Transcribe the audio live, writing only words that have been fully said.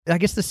I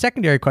guess the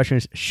secondary question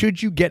is,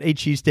 should you get a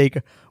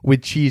cheesesteak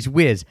with Cheez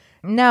Whiz?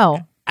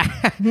 No.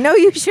 No,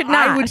 you should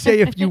not. I would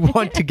say if you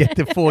want to get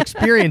the full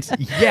experience,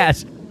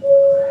 yes.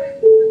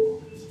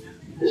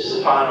 This is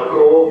the final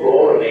call for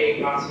all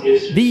remaining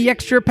passengers. The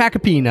Extra Pack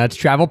of Peanuts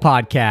Travel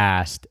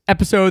Podcast,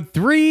 episode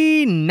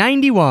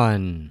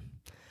 391.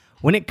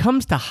 When it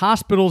comes to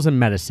hospitals and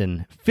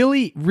medicine,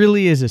 Philly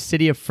really is a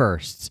city of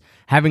firsts,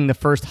 having the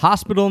first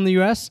hospital in the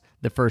U.S.,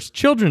 the first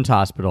children's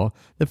hospital,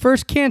 the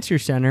first cancer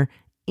center,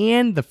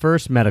 and the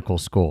first medical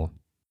school.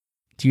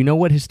 Do you know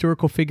what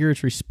historical figure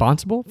is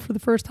responsible for the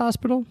first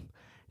hospital?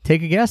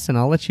 Take a guess, and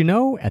I'll let you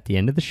know at the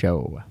end of the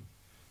show.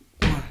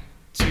 1,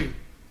 2,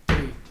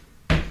 3.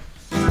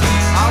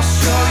 I'll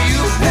show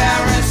you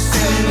Paris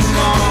in the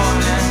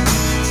morning.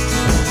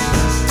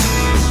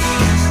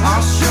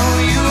 I'll show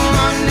you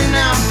London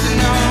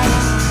afternoon.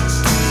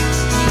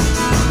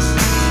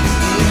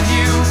 If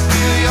you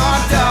feel your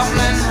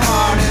Dublin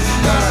heart is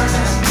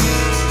burning,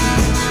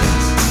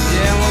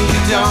 yeah, well, you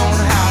don't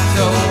have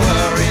to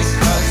worry,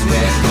 'cause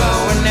we're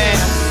going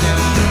there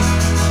soon.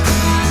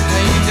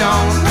 And you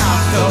don't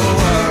have to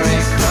worry,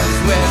 'cause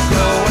we're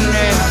going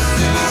there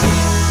soon.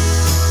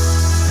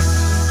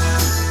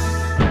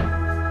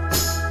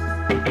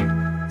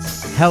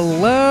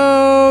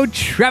 Hello,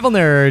 travel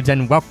nerds,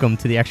 and welcome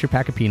to the Extra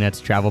Pack of Peanuts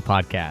Travel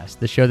Podcast,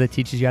 the show that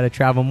teaches you how to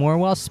travel more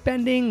while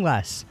spending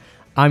less.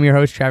 I'm your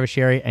host, Travis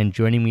Sherry, and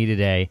joining me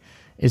today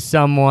is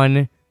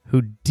someone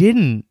who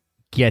didn't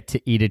get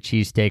to eat a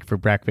cheesesteak for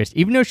breakfast,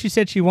 even though she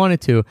said she wanted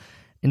to.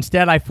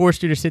 Instead, I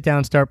forced her to sit down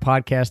and start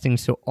podcasting,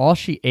 so all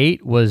she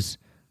ate was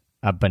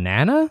a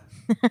banana?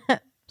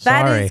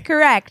 That is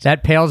correct.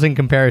 That pales in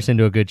comparison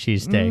to a good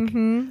cheesesteak.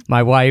 Mm-hmm.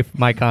 My wife,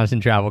 my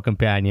constant travel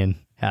companion,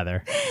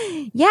 Heather.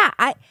 Yeah,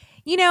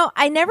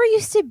 I never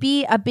used to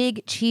be a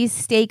big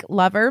cheesesteak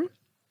lover,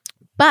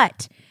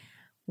 but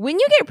when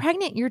you get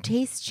pregnant, your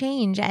tastes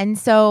change. And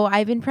so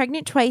I've been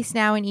pregnant twice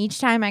now, and each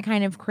time I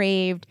kind of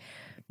craved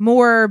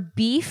more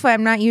beef.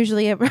 I'm not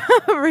usually a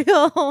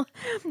real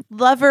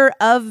lover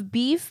of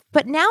beef,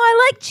 but now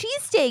I like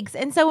cheesesteaks.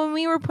 And so when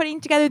we were putting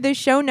together the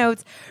show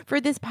notes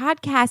for this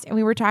podcast and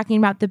we were talking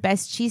about the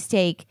best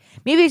cheesesteak,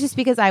 maybe it's just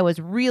because I was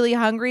really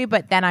hungry,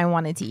 but then I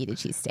wanted to eat a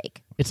cheesesteak.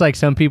 It's like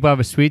some people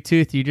have a sweet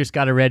tooth. You just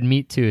got a red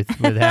meat tooth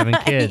with having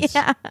kids.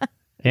 Yeah.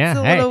 It's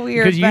a little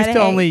weird, because you used but to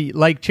hey. only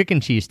like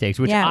chicken cheesesteaks,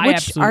 which I which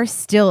absolutely are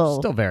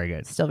still very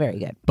good. Still very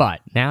good.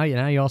 But now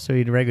you also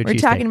eat a regular We're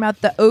cheesesteak. talking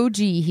about the OG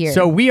here.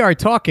 So we are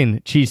talking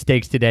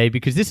cheesesteaks today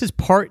because this is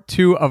part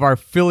 2 of our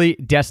Philly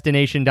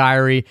Destination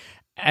Diary.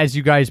 As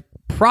you guys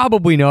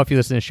probably know, if you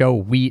listen to the show,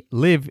 we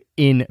live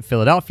in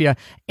Philadelphia.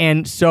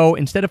 And so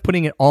instead of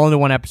putting it all into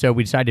one episode,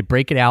 we decided to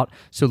break it out.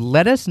 So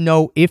let us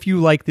know if you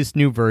like this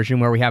new version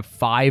where we have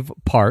 5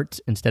 parts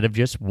instead of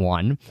just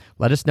 1.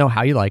 Let us know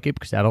how you like it,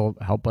 because that'll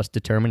help us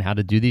determine how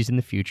to do these in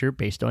the future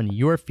based on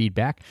your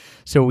feedback.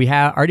 So we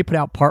have already put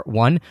out part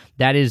 1.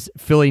 That is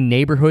Philly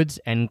neighborhoods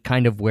and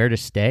kind of where to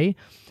stay.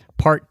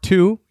 Part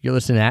 2, you're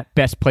listening to that,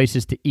 best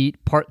places to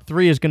eat. Part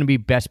 3 is going to be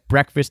best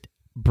breakfast,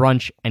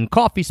 brunch, and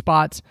coffee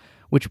spots,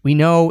 which we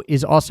know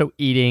is also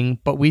eating,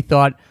 but we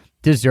thought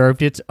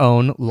deserved its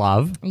own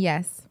love.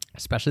 Yes.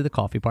 Especially the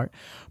coffee part.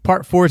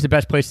 Part 4 is the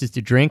best places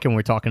to drink, and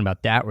we're talking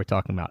about that. We're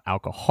talking about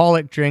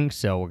alcoholic drinks,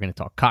 so we're going to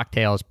talk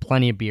cocktails,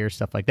 plenty of beer,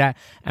 stuff like that.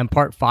 And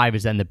part 5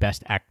 is then the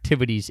best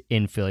activities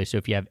in Philly. So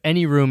if you have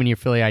any room in your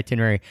Philly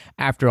itinerary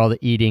after all the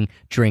eating,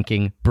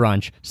 drinking,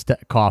 brunch,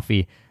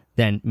 coffee,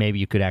 then maybe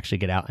you could actually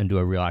get out and do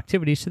a real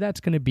activity. So that's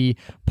going to be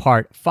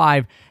part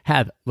 5.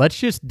 Let's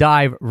just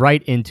dive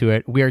right into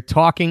it. We are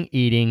talking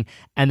eating,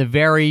 and the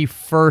very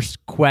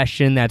first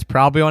question that's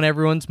probably on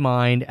everyone's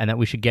mind and that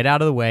we should get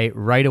out of the way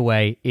right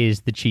away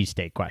is the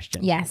cheesesteak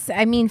question. Yes.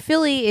 I mean,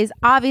 Philly is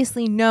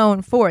obviously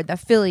known for the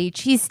Philly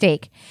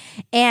cheesesteak,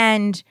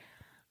 and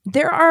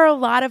there are a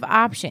lot of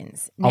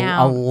options.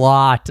 Now, A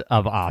lot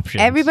of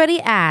options.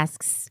 everybody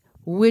asks,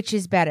 which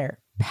is better?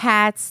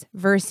 Pat's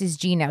versus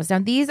Geno's. Now,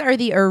 these are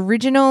the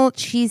original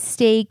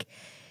cheesesteak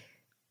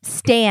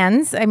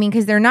stands. I mean,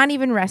 because they're not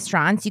even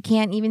restaurants. You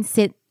can't even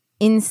sit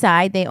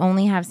inside. They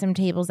only have some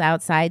tables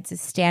outside to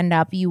stand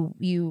up.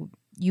 You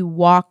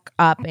walk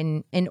up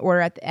and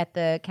order at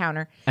the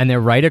counter. And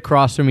they're right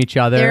across from each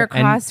other. They're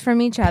across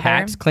from each other.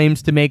 Pat's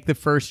claims to make the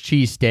first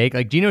cheesesteak.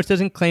 Like, Geno's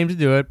doesn't claim to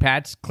do it.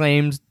 Pat's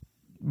claims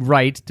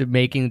rights to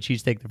making the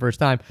cheesesteak the first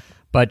time.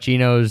 But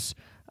Geno's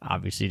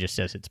obviously just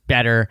says it's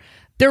better.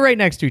 They're right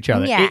next to each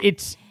other. Yeah.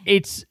 It's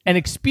an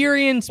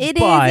experience. It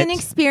is an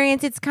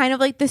experience. It's kind of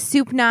like the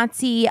Soup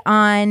Nazi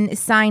on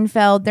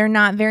Seinfeld. They're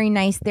not very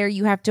nice there.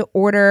 You have to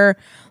order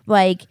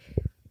like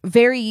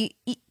very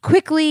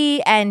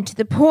quickly and to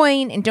the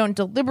point, and don't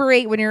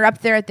deliberate when you're up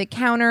there at the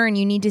counter, and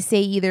you need to say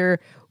either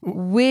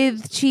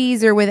with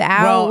cheese or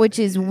without, which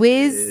is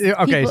whiz.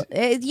 Okay.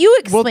 You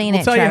explain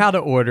we'll it. tell you Trev. how to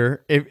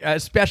order,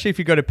 especially if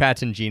you go to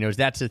Pat's and Geno's.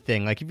 That's the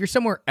thing. Like, if you're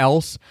somewhere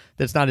else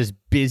that's not as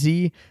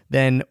busy,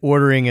 then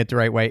ordering it the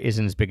right way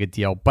isn't as big a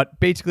deal. But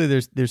basically,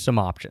 there's some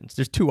options.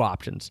 There's 2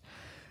 options.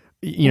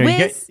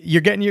 Whiz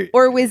you're getting your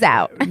or whiz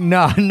out?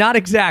 no, not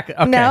exactly.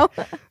 Okay. No?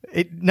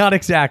 Not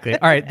exactly.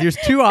 All right, there's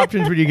two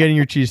options when you're getting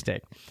your cheesesteak.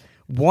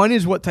 One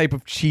is what type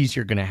of cheese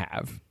you're going to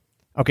have.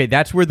 Okay,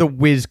 that's where the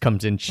whiz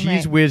comes in.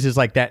 Cheese Right. whiz is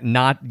like that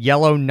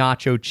yellow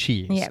nacho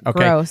cheese. Yeah, okay?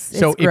 gross.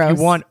 So It's if gross.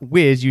 you want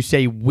whiz, you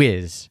say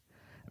whiz.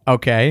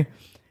 Okay?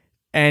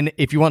 And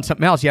if you want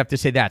something else, you have to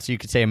say that. So you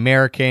could say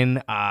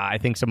American. I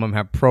think some of them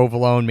have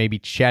provolone, maybe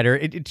cheddar.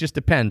 It just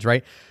depends,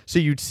 right? So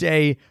you'd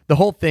say the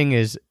whole thing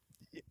is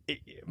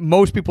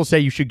most people say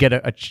you should get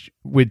a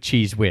with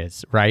cheese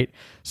whiz, right?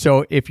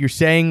 So if you're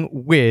saying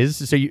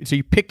whiz, so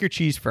you pick your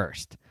cheese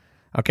first.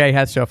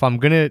 Okay, so if I'm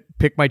going to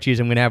pick my cheese,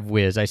 I'm going to have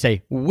whiz. I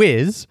say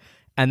whiz,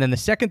 and then the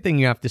second thing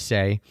you have to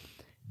say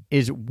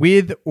is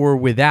with or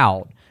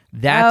without.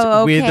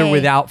 That's with or okay.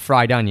 without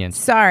fried onions.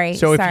 Sorry.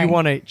 So if sorry. you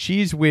want a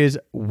cheese whiz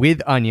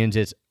with onions,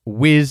 it's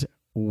whiz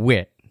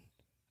wit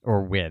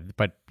or with,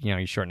 but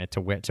you shorten it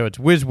to wit. So it's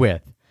whiz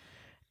with.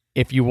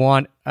 If you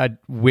want a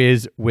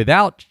whiz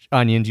without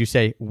onions, you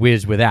say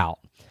whiz without.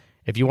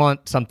 If you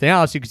want something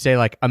else, you could say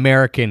like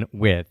American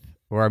with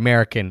or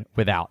American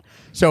without.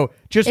 So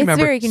just It's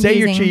remember, very say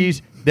your confusing.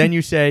 cheese, then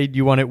you say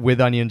you want it with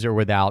onions or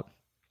without.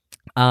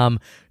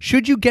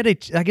 Should you get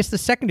I guess the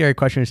secondary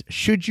question is,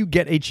 should you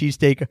get a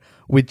cheesesteak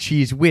with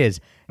cheese whiz?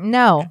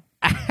 No.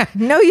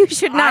 No, you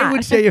should not. I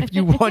would say if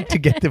you want to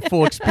get the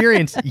full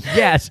experience,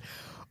 yes.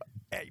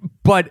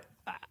 But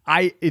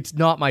it's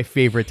not my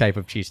favorite type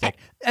of cheesesteak.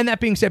 And that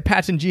being said,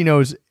 Pat's and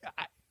Geno's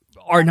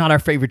are not our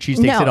favorite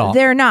cheesesteaks at all. No,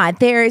 they're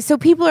not. So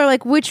people are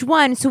like, which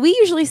one? So we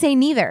usually say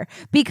neither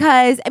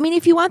because,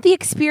 if you want the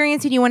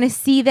experience and you want to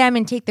see them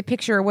and take the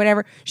picture or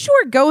whatever,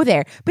 sure, go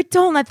there. But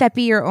don't let that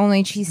be your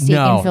only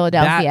cheesesteak in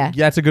Philadelphia.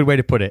 That's a good way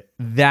to put it.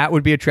 That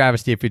would be a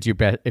travesty if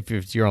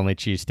it's your only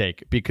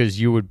cheesesteak, because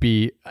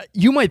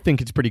you might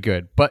think it's pretty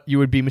good, but you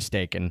would be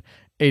mistaken.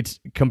 It's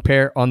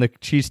compare on the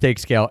cheesesteak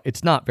scale,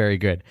 it's not very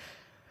good.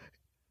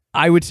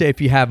 I would say if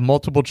you have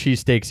multiple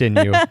cheesesteaks in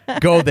you,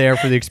 go there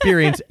for the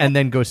experience and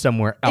then go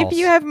somewhere else. If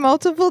you have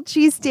multiple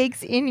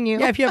cheesesteaks in you.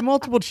 Yeah, if you have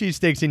multiple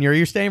cheesesteaks in you, or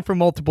you're staying for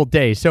multiple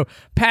days. So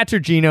Pat's or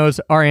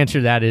Geno's, our answer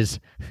to that is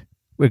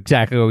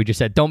exactly what we just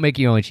said. Don't make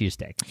your own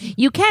cheesesteak.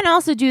 You can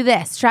also do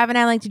this. Trav and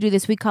I like to do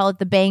this. We call it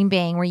the bang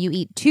bang, where you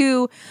eat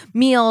two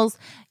meals,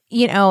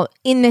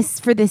 in this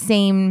for the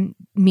same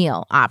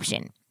meal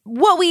option.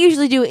 What we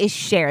usually do is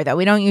share, though.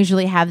 We don't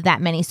usually have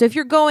that many. So if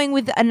you're going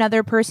with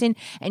another person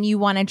and you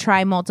want to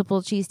try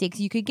multiple cheesesteaks,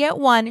 you could get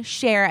one,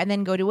 share, and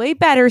then go to a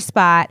better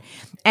spot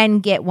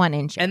and get one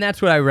and share. And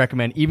that's what I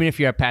recommend. Even if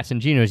you have Pat's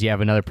and Geno's, you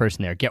have another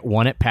person there. Get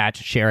one at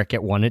Pat's, share it.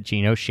 Get one at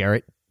Geno's, share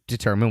it.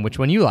 Determine which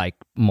one you like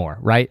more,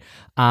 right?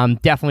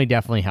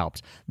 Definitely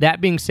helps.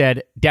 That being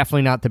said,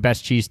 definitely not the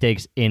best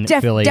cheesesteaks in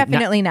Philly.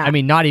 Definitely not.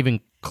 Not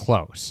even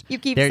close. You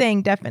keep They're-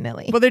 saying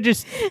definitely. Well, they're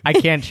just, I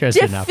can't stress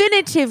enough.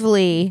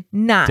 Definitively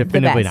not the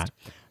Definitively best.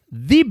 not.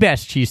 The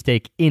best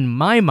cheesesteak in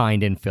my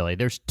mind in Philly,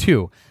 there's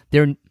two.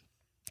 The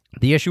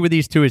issue with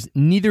these two is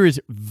neither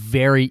is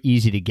very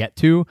easy to get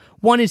to.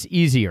 One is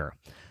easier.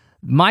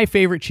 My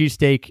favorite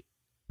cheesesteak,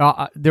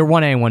 they're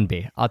 1A and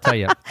 1B. I'll tell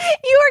you. You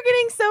are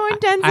getting so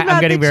intense about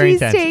I'm getting the very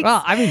intense. cheesesteaks.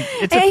 Well,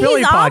 it's a And Philly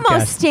he's podcast.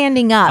 almost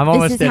standing up. I'm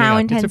almost This is how standing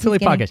up. intense It's a Philly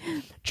he's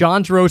getting. podcast.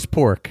 John's Roast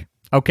Pork.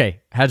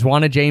 Okay, has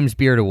won a James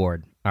Beard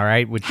Award. All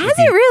right, Has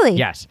it really?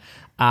 Yes.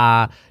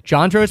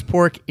 John's Roast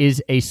Pork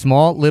is a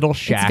small little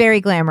shack. It's very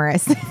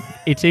glamorous.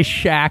 It's a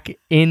shack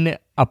in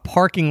a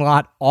parking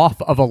lot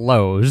off of a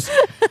Lowe's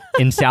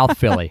in South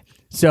Philly.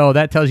 So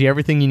that tells you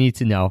everything you need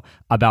to know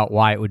about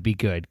why it would be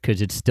good,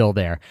 because it's still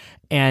there.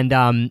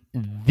 And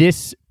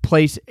this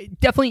place,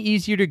 definitely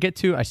easier to get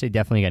to. I say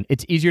definitely again.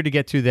 It's easier to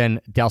get to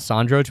than Del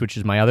Sandro's, which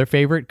is my other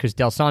favorite, because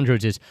Del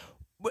Sandro's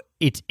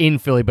it's in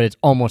Philly, but it's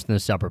almost in the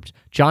suburbs.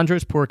 John's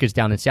Roast Pork is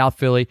down in South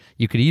Philly.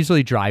 You could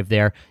easily drive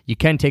there. You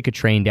can take a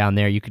train down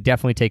there. You could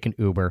definitely take an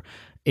Uber.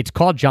 It's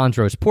called John's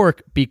Roast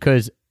Pork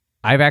because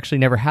I've actually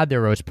never had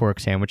their roast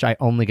pork sandwich. I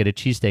only get a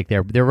cheesesteak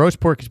there. Their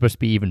roast pork is supposed to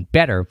be even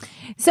better,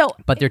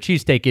 but their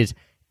cheesesteak is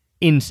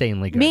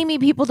insanely good. Maybe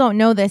people don't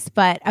know this,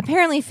 but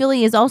apparently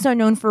Philly is also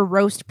known for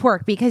roast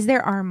pork because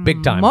there are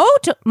Big time.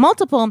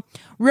 multiple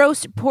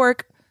roast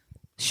pork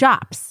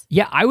shops.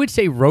 Yeah, I would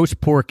say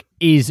roast pork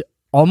is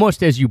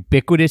almost as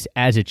ubiquitous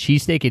as a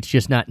cheesesteak. It's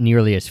just not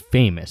nearly as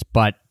famous,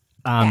 but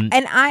And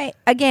I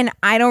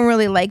don't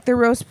really like the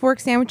roast pork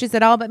sandwiches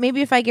at all, but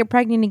maybe if I get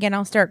pregnant again,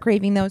 I'll start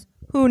craving those.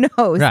 Who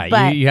knows? right,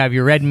 But you have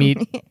your red meat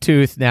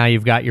tooth, now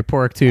you've got your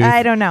pork tooth.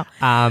 I don't know.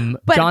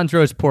 But John's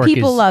Roast Pork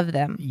people is, love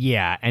them.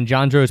 Yeah, and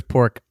John's Roast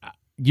Pork,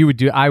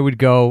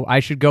 I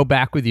should go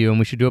back with you, and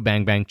we should do a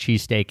bang bang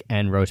cheesesteak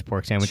and roast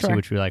pork sandwich, Sure. see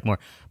which we like more.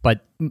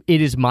 But it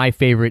is my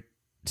favorite,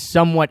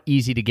 somewhat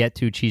easy to get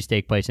to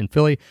cheesesteak place in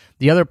Philly.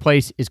 The other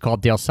place is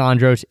called Del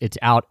Sandro's. It's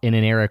out in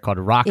an area called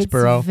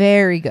Roxborough. It's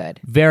very good.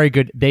 Very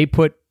good.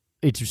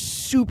 It's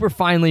super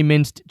finely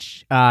minced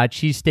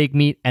cheesesteak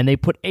meat, and they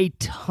put a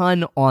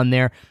ton on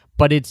there,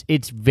 but it's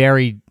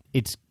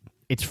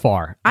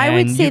far. I would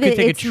And say you could that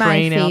take it's a my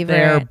train out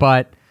there, favorite.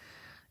 but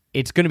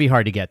it's going to be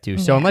hard to get to.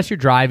 So Yeah. unless you're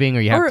driving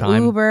or you have Or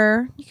time,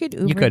 Uber. You could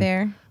Uber you could.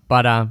 there.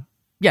 But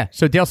Yeah,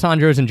 so Del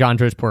Sandro's and John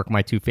Joe's Pork,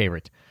 my two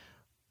favorites.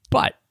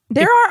 But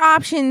there are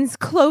options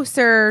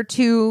closer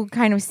to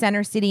kind of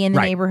center city in the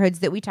Right. neighborhoods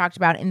that we talked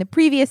about in the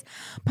previous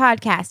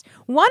podcast.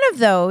 One of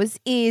those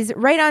is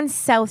right on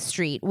South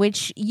Street,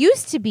 which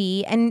used to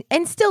be and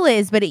still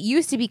is, but it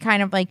used to be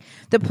kind of like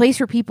the place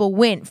where people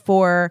went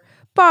for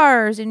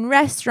bars and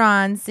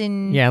restaurants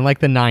and yeah, in like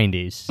the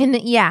 90s. and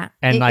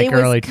And it, like it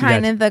early was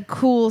kind 2000s. of the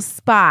cool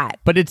spot.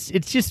 But it's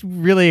just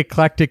really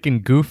eclectic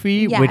and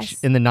goofy, which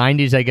Yes. in the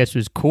 90s I guess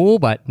was cool,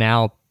 but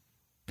now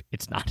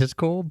it's not as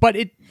cool. But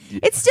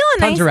It's still a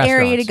Tons nice of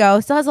area to restaurants. go.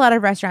 Still has a lot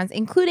of restaurants,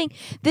 including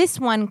this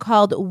one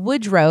called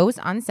Woodrow's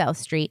on South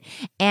Street.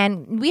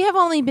 And we have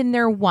only been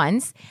there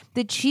once.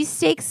 The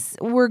cheesesteaks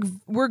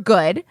were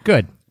good,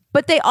 good.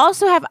 but they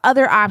also have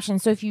other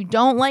options. So if you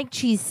don't like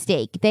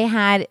cheesesteak, they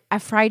had a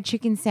fried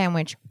chicken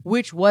sandwich,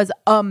 which was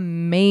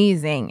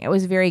amazing. It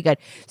was very good.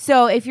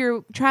 So if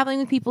you're traveling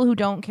with people who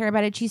don't care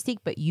about a cheesesteak,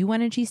 but you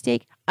want a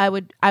cheesesteak, I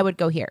would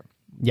go here.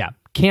 Yeah.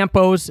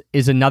 Campos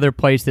is another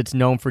place that's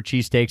known for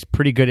cheesesteaks,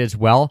 pretty good as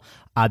well.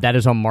 That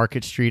is on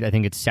Market Street. I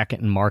think it's 2nd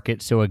and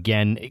Market. So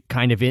again,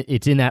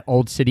 it's in that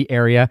old city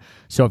area.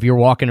 So if you're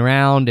walking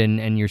around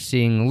and you're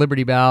seeing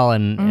Liberty Bell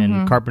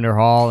and Carpenter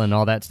Hall and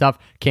all that stuff,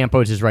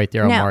 Campos is right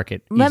there on Now,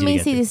 Market. let Easy to me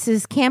get see. to. This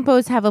is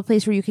Campos have a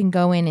place where you can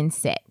go in and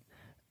sit.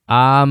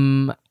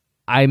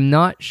 I'm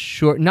not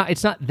sure. No,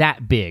 it's not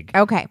that big.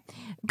 Okay.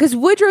 Because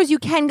Woodrow's, you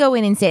can go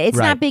in and sit. It's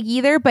Right. not big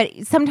either, but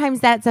sometimes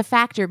that's a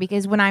factor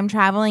because when I'm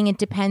traveling, it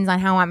depends on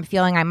how I'm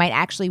feeling. I might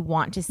actually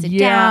want to sit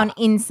Yeah. down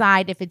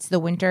inside if it's the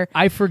winter.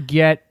 I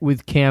forget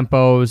with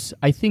Campos.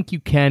 I think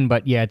you can,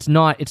 but yeah, it's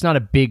not a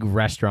big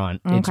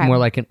restaurant. It's Okay. more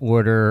like an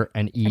order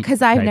and eat.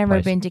 Because I've type never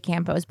place. been to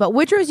Campos. But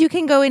Woodrow's, you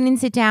can go in and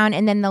sit down.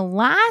 And then the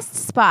last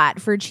spot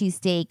for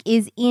cheesesteak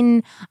is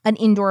in an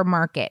indoor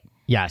market.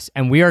 Yes,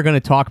 and we are going to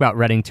talk about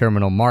Reading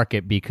Terminal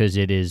Market because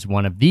it is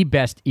one of the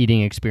best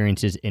eating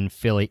experiences in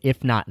Philly,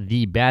 if not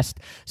the best.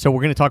 So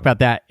we're going to talk about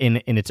that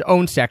in its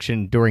own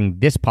section during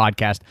this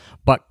podcast.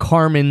 But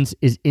Carmen's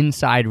is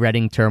inside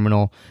Reading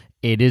Terminal.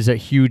 It is a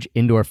huge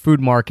indoor food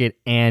market,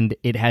 and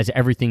it has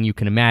everything you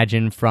can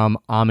imagine, from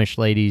Amish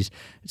ladies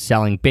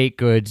selling baked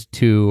goods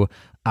to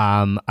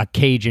a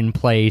Cajun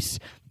place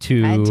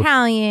to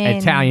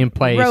Italian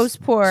place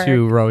roast pork,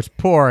 to roast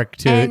pork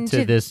to and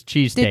to this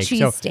cheesesteak. the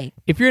cheesesteak. So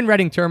if you're in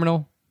Reading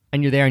Terminal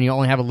and you're there and you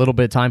only have a little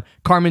bit of time,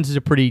 Carmen's is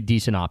a pretty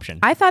decent option.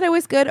 I thought it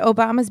was good.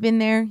 Obama's been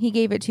there. He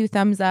gave it 2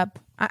 thumbs up.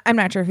 I'm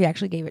not sure if he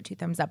actually gave it 2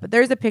 thumbs up, but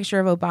there's a picture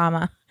of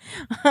Obama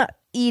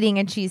eating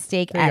a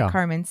cheesesteak There you at go.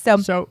 Carmen's.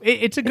 So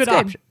it's a good good.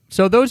 option.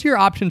 So those are your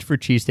options for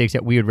cheesesteaks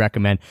that we would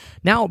recommend.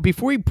 Now,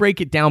 before we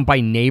break it down by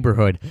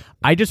neighborhood,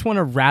 I just want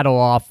to rattle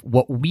off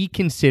what we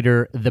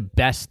consider the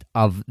best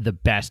of the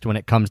best when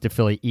it comes to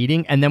Philly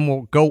eating, and then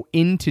we'll go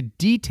into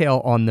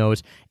detail on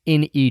those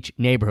in each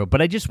neighborhood.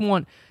 But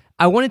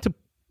I wanted to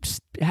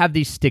have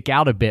these stick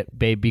out a bit,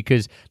 babe,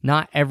 because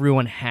not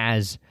everyone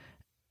has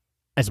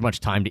as much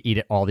time to eat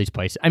at all these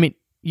places. I mean,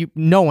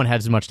 no one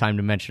has as much time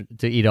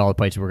to eat all the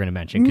places we're going to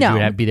mention because No. you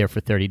would have to be there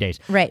for 30 days.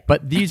 Right.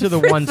 But these are the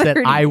For ones that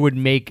 30. I would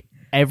make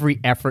every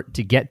effort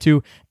to get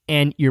to.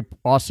 And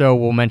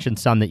we'll mention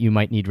some that you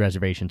might need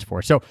reservations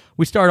for. So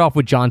we start off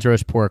with John's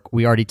Roast Pork.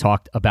 We already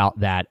talked about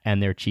that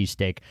and their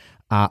cheesesteak.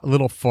 A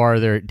little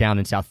farther down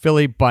in South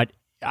Philly, but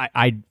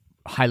I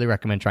highly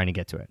recommend trying to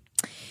get to it.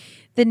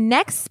 The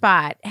next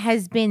spot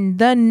has been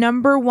the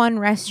number 1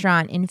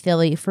 restaurant in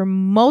Philly for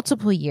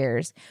multiple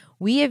years.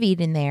 We have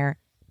eaten there.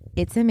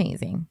 It's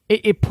amazing.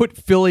 It put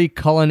Philly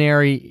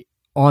culinary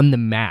on the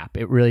map.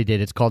 It really did.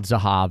 It's called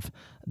Zahav.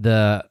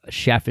 The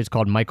chef is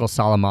called Michael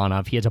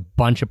Solomonov. He has a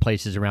bunch of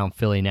places around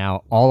Philly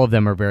now. All of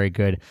them are very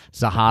good.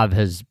 Zahav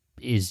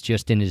is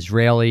just an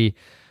Israeli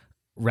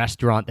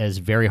restaurant that is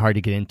very hard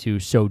to get into.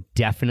 So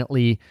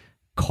definitely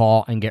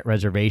call and get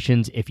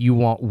reservations if you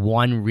want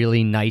one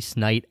really nice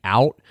night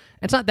out.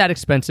 It's not that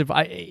expensive.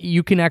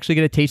 You can actually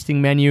get a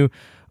tasting menu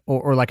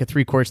or like a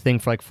 3-course thing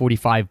for like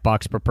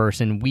 $45 per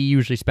person. We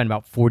usually spend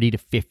about $40 to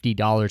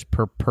 $50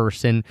 per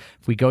person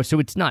if we go. So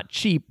it's not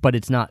cheap, but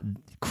it's not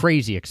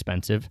crazy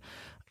expensive.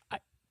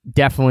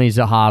 Definitely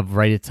Zahav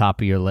right at the top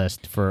of your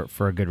list for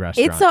a good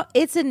restaurant.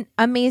 It's an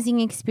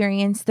amazing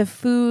experience. The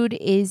food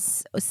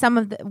is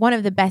one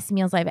of the best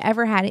meals I've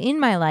ever had in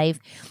my life.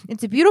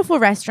 It's a beautiful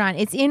restaurant.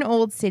 It's in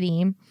Old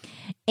City,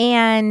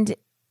 and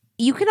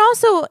you can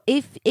also,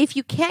 if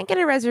you can't get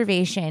a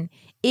reservation,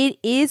 it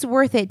is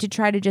worth it to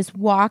try to just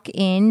walk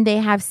in. They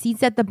have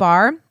seats at the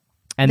bar.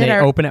 And they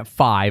open at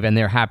 5, and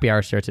their happy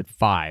hour starts at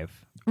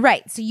 5.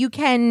 Right. So you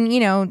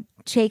can,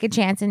 take a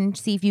chance and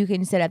see if you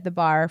can sit at the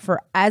bar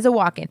as a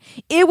walk-in.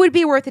 It would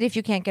be worth it if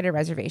you can't get a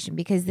reservation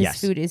because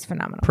this food is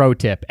phenomenal. Pro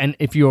tip. And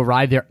if you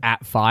arrive there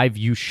at 5,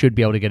 you should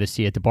be able to get a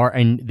seat at the bar.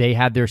 And they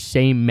have their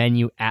same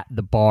menu at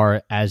the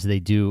bar as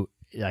they do,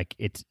 like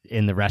it's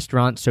in the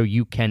restaurant. So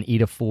you can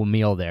eat a full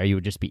meal there. You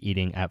would just be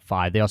eating at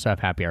 5. They also have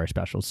happy hour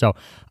specials. So,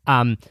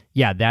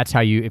 that's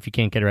how if you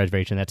can't get a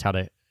reservation, that's how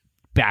to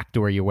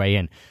backdoor your way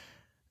in.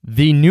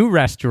 The new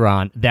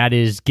restaurant that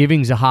is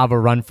giving Zahav a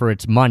run for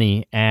its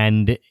money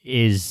and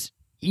is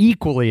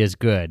equally as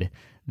good,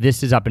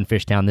 This is up in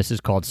Fishtown. This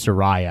is called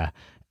Soraya.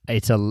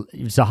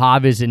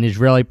 Zahav is an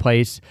Israeli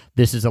place.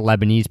 This is a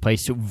Lebanese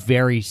place. So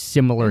very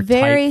similar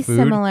Very type food.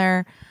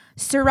 similar.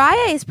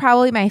 Soraya is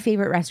probably my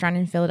favorite restaurant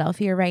in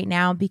Philadelphia right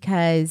now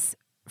because,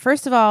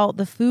 first of all,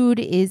 the food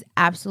is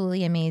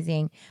absolutely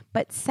amazing.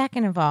 But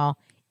second of all,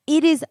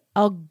 it is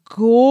a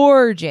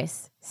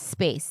gorgeous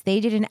space. They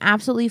did an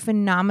absolutely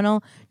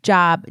phenomenal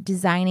job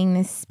designing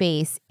this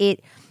space.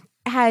 It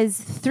has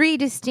 3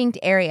 distinct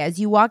areas.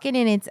 You walk in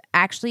and it's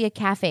actually a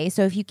cafe.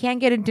 So if you can't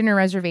get a dinner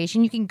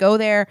reservation, you can go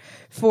there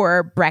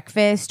for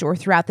breakfast or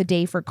throughout the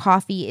day for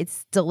coffee.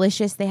 It's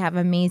delicious. They have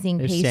amazing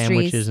There's pastries,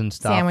 sandwiches and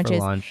stuff for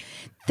lunch.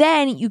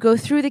 Then you go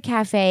through the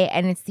cafe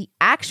and it's the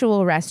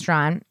actual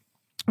restaurant,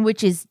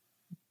 which is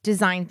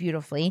designed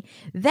beautifully.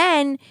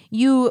 Then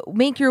you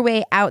make your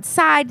way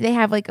outside. They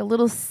have like a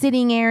little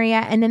sitting area,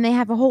 and then they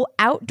have a whole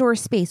outdoor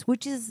space,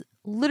 which is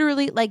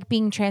literally like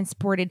being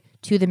transported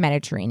to the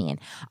Mediterranean.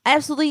 I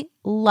absolutely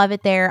love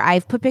it there.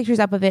 I've put pictures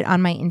up of it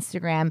on my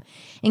Instagram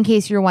in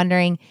case you're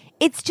wondering.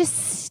 It's just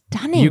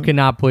stunning. You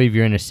cannot believe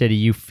you're in a city.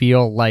 You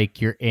feel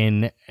like you're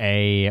in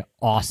a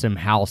awesome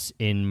house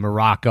in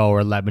Morocco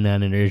or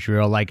Lebanon and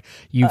Israel. Like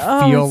you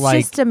feel it's like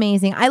just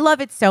amazing. I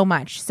love it so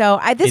much. So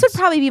this would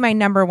probably be my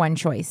number one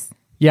choice.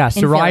 Yeah,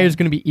 Philly. Soraya is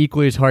going to be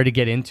equally as hard to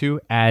get into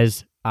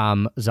as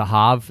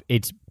Zahav.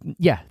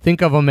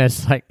 Think of them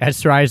as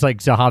Soraya's like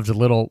Zahav's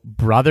little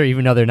brother,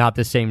 even though they're not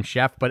the same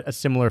chef, but a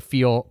similar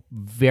feel.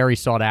 Very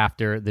sought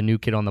after. The new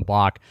kid on the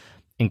block,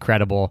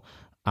 incredible.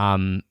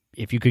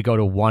 If you could go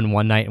to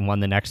one night and one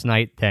the next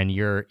night, then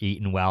you're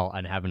eating well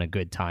and having a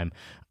good time.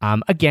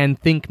 Again,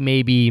 think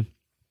maybe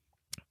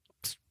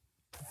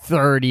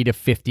 $30 to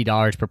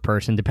 $50 per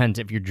person. Depends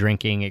if you're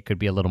drinking. It could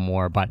be a little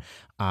more, but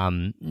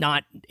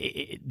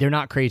they're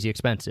not crazy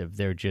expensive.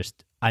 They're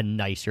just a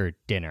nicer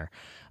dinner.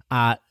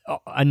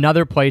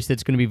 Another place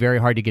that's going to be very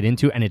hard to get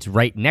into, and it's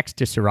right next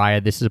to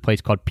Soraya. This is a place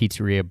called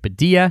Pizzeria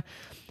Badia.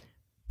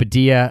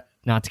 Badia,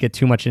 not to get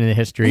too much into the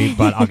history,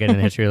 but I'll get into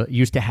the history.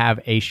 Used to have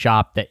a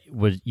shop that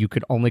you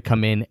could only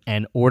come in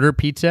and order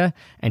pizza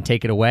and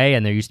take it away,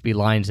 and there used to be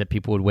lines that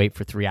people would wait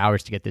for 3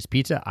 hours to get this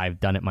pizza. I've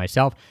done it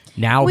myself.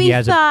 Now we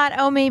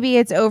thought, maybe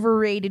it's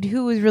overrated.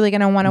 Who is really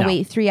going to want to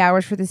wait 3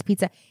 hours for this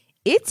pizza?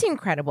 It's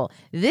incredible.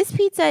 This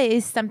pizza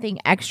is something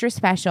extra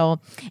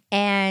special,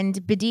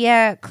 and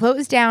Badia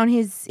closed down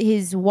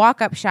his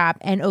walk-up shop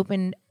and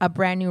opened a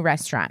brand new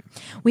restaurant.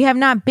 We have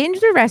not been to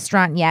the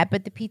restaurant yet,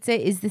 but the pizza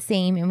is the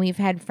same, and we've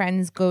had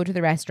friends go to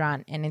the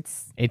restaurant, and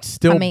it's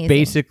still amazing.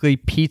 Basically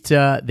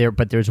pizza there,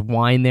 but there's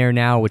wine there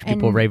now, which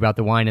people rave about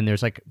the wine, and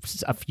there's like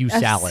a few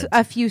salads,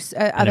 a few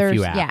other, a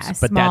few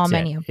apps, but small that's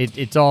menu.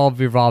 It's all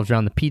revolves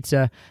around the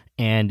pizza,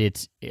 and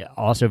it's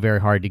also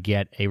very hard to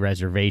get a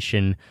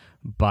reservation.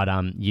 But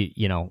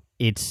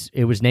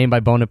it was named by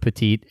Bon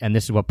Appetit, and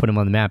this is what put them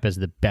on the map as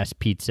the best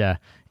pizza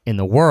in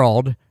the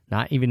world,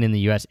 not even in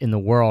the U.S., in the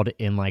world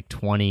in like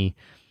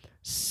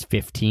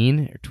 2015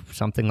 or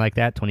something like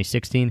that,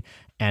 2016.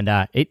 And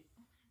I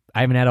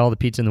haven't had all the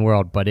pizza in the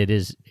world, but it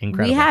is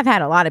incredible. We have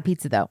had a lot of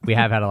pizza, though. We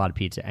have had a lot of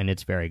pizza, and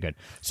it's very good.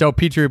 So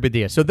Pizzeria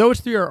Badia. So those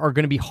 3 are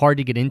going to be hard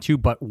to get into,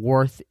 but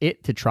worth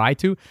it to try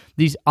to.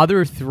 These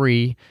other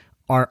 3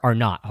 are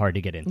not hard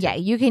to get into. Yeah,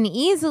 you can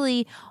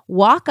easily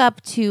walk up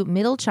to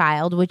Middle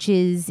Child, which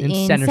is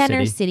in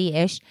Center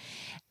City-ish,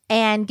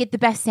 and get the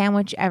best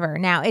sandwich ever.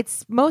 Now,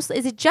 is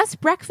it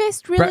just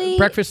breakfast, really?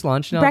 Breakfast,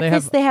 lunch. No,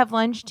 they have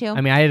lunch, too.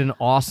 I mean, I had an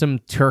awesome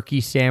turkey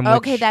sandwich.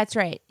 Okay, that's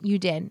right. You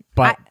did.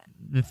 But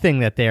the thing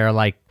that they're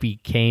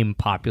became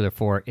popular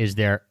for is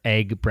their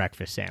egg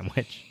breakfast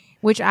sandwich,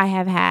 which I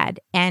have had,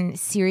 and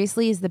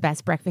seriously is the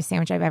best breakfast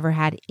sandwich I've ever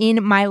had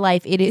in my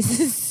life. It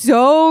is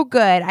so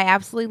good. I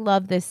absolutely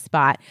love this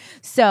spot.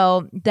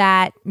 So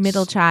that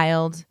Middle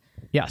Child.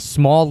 Yeah,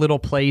 small little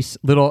place.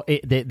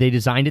 They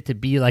designed it to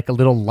be like a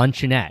little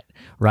luncheonette,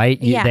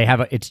 right? Yeah. They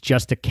have it's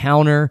just a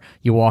counter.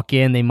 You walk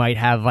in, they might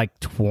have like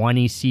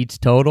 20 seats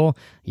total.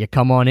 You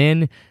come on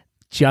in,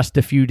 just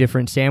a few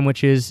different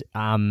sandwiches.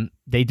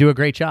 They do a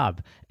great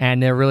job,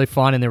 and they're really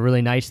fun, and they're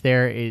really nice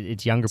there.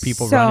 It's younger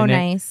people running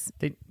nice.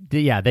 it.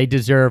 They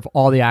deserve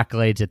all the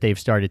accolades that they've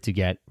started to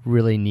get.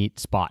 Really neat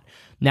spot.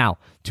 Now,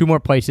 2 more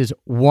places.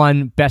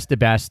 One, Best of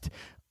Best.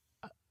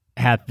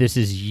 This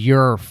is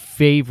your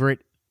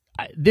favorite.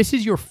 This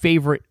is your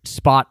favorite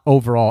spot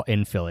overall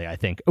in Philly, I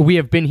think. We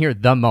have been here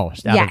the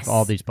most out of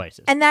all these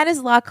places. And that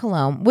is La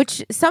Colombe,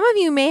 which some of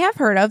you may have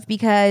heard of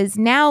because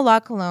now La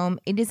Colombe,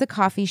 it is a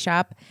coffee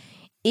shop.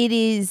 It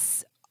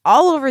is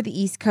all over the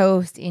East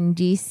Coast, in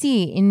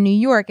D.C., in New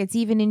York. It's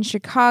even in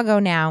Chicago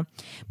now.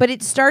 But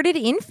it started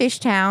in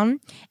Fishtown,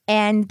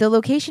 and the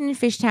location in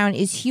Fishtown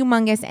is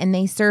humongous, and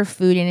they serve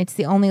food, and it's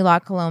the only La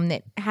Colombe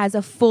that has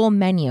a full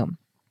menu.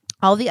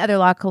 All the other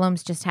La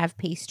Colombes just have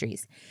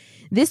pastries.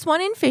 This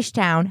one in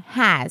Fishtown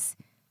has,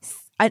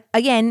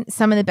 again,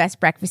 some of the best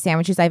breakfast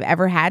sandwiches I've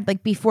ever had.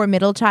 Like before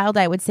Middle Child,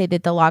 I would say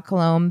that the La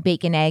Colombe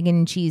bacon, egg,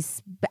 and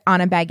cheese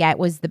on a baguette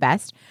was the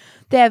best.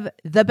 They have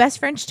the best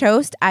French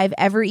toast I've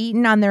ever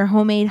eaten on their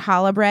homemade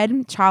challah bread.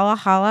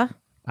 Challah.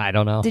 I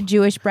don't know. The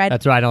Jewish bread.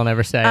 That's why I don't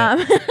ever say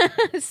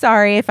it.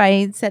 Sorry if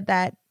I said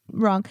that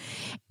wrong.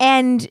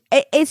 And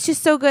it's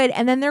just so good.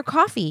 And then their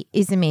coffee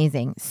is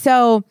amazing.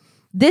 So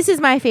this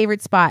is my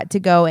favorite spot to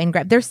go and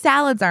grab. Their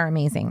salads are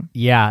amazing.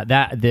 Yeah,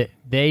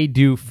 they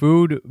do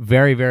food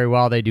very, very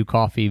well. They do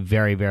coffee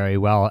very, very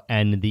well.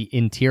 And the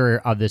interior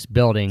of this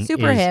building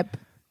Super is hip.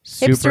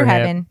 super Hipster hip.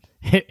 heaven.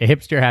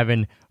 Hipster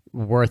heaven,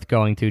 worth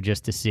going to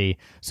just to see.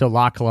 So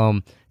La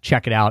Colombe,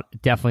 check it out.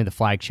 Definitely the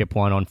flagship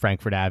one on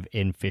Frankfurt Ave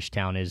in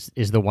Fishtown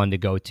is the one to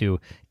go to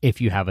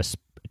if you have a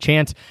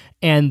chance.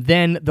 And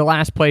then the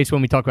last place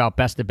when we talk about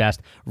best of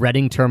best,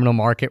 Reading Terminal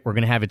Market, we're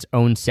going to have its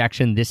own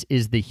section. This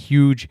is the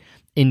huge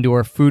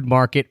indoor food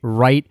market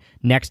right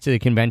next to the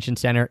convention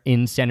center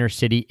in Center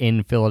City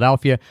in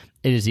Philadelphia.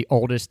 It is the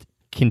oldest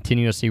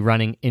continuously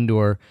running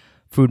indoor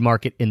food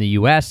market in the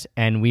U.S.,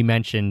 and we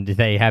mentioned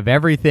they have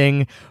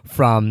everything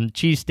from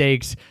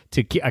cheesesteaks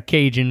to a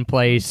Cajun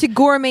place To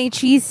gourmet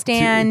cheese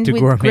stand to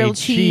with gourmet grilled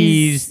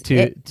cheese.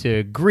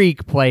 to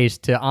Greek place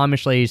to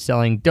Amish ladies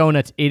selling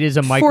donuts. It is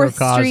a 4th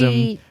microcosm.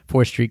 Street.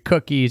 4th Street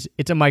cookies.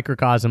 It's a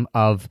microcosm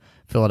of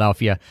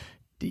Philadelphia.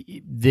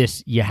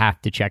 This you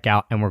have to check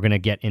out, and we're going to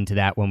get into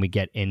that when we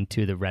get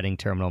into the Reading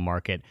Terminal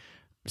Market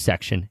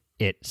section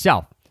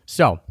itself.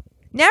 So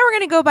Now we're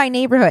going to go by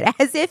neighborhood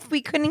as if we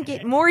couldn't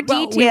get more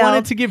detail. we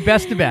wanted to give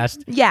best to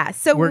best. Yeah,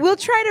 so we'll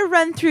try to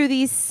run through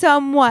these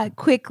somewhat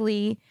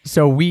quickly.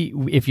 So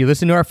if you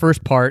listen to our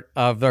first part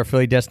of our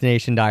Philly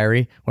Destination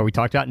Diary, where we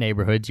talked about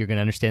neighborhoods, you're going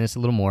to understand this a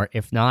little more.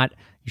 If not,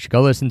 you should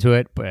go listen to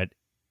it. But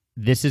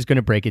this is going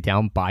to break it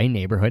down by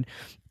neighborhood.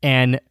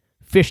 And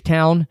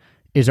Fishtown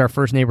is our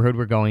first neighborhood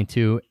we're going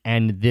to,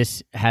 and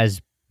this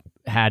has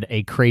had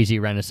a crazy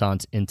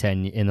renaissance in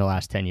the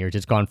last 10 years.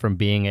 It's gone from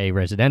being a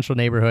residential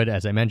neighborhood,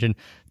 as I mentioned,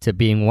 to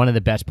being one of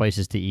the best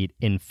places to eat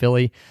in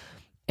Philly.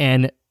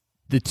 And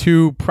the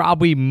two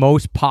probably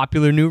most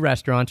popular new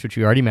restaurants, which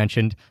we already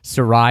mentioned,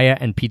 Soraya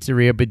and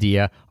Pizzeria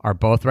Badia, are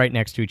both right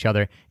next to each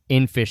other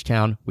in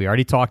Fishtown. We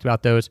already talked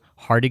about those.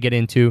 Hard to get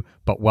into,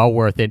 but well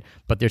worth it.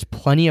 But there's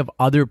plenty of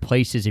other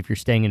places, if you're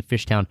staying in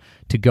Fishtown,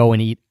 to go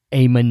and eat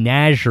a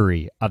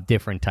menagerie of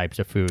different types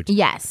of foods.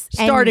 Yes.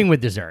 Starting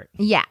with dessert.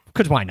 Yeah.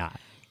 Because why not?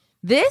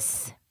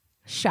 This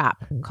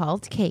shop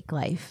called Cake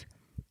Life.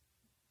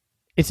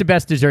 It's the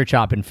best dessert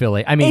shop in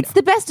Philly. I mean, It's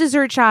the best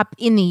dessert shop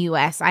in the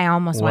U.S., I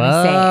almost want to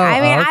Whoa, say. I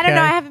mean, I don't okay.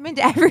 know. I haven't been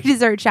to every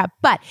dessert shop,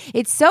 but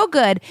it's so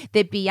good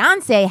that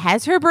Beyonce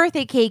has her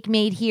birthday cake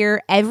made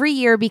here every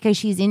year because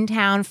she's in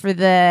town for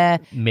the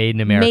Made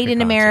in America. Made in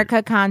concert.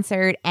 America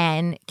concert,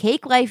 and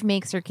Cake Life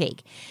makes her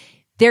cake.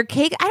 Their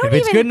cake, If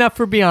it's good enough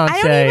for Beyonce,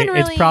 even really-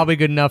 it's probably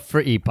good enough for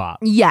E-Pop.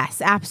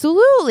 Yes,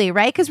 absolutely,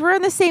 right? Because we're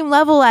on the same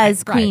level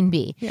as Right. Queen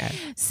Bee. Yeah.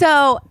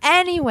 So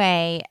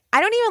anyway, I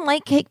don't even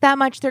like cake that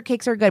much. Their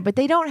cakes are good, but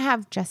they don't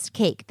have just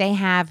cake. They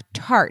have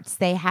tarts.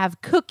 They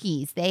have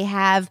cookies. They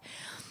have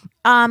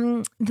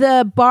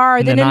the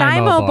bar, the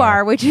Nanaimo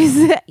bar, which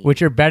is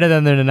Which are better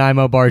than the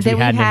Nanaimo bars that we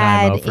had in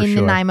Nanaimo, for in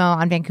sure. Nanaimo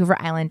on Vancouver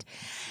Island.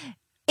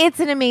 It's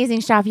an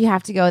amazing shop. You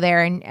have to go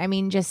there, and I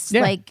mean, just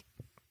Yeah. like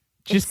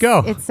Just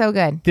it's- go. It's so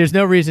good. There's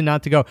no reason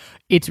not to go.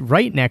 It's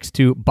right next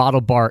to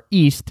Bottle Bar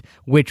East,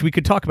 which we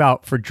could talk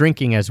about for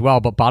drinking as well.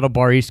 But Bottle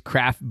Bar East,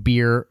 craft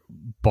beer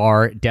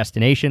bar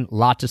destination,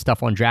 lots of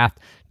stuff on draft,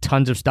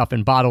 tons of stuff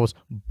in bottles.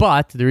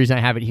 But the reason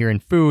I have it here in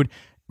food,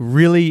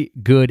 really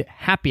good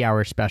happy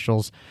hour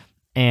specials.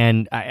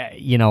 And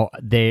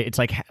it's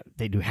like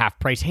they do half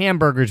price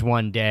hamburgers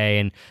one day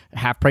and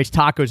half price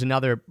tacos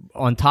another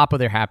on top of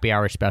their happy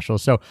hour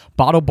specials. So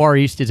Bottle Bar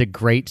East is a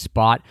great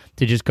spot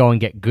to just go and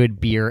get good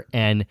beer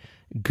and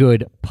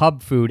good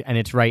pub food, and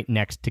it's right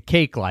next to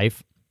Cake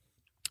Life.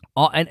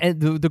 And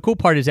the cool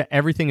part is that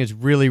everything is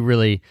really,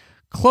 really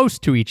close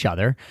to each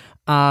other.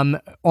 On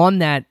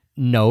that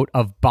note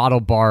of Bottle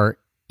Bar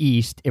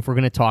East, if we're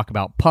going to talk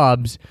about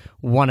pubs,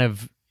 one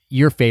of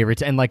your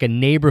favorites and like a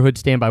neighborhood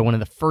standby, one of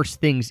the first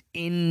things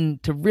in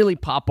to really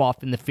pop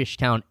off in the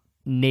Fishtown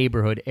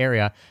neighborhood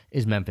area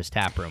is Memphis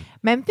Tap Room.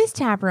 Memphis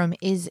Tap Room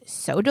is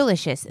so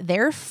delicious.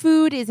 Their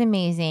food is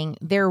amazing.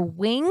 Their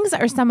wings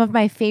are some of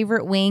my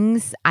favorite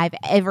wings I've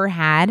ever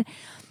had.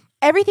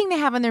 Everything they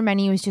have on their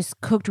menu is just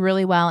cooked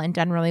really well and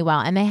done really well.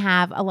 And they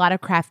have a lot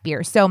of craft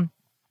beer. So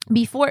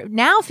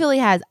now Philly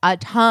has a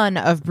ton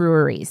of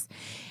breweries.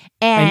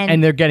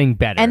 And they're getting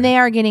better. And they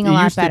are getting a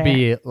lot better. It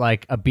used to be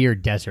like a beer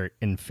desert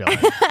in Philly.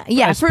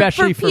 Yeah, for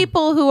Especially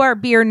people who are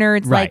beer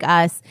nerds like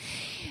us.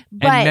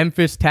 But, and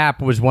Memphis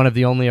Tap was one of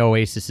the only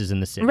oases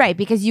in the city. Right,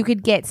 because you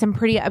could get some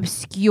pretty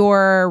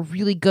obscure,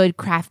 really good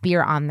craft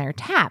beer on their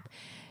tap.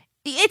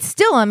 It's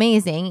still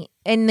amazing,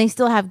 and they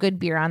still have good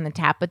beer on the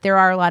tap, but there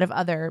are a lot of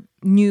other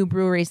new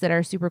breweries that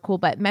are super cool.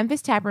 But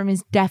Memphis Tap Room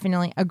is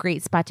definitely a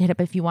great spot to hit up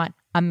if you want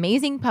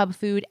amazing pub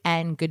food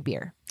and good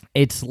beer.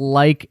 It's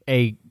like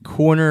a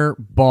corner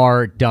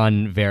bar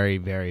done very,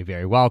 very,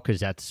 very well, because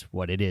that's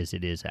what it is.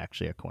 It is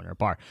actually a corner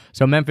bar.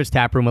 So Memphis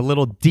Tap Room, a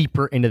little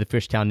deeper into the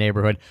Fishtown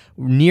neighborhood.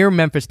 Near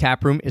Memphis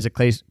Tap Room is a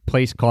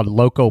place called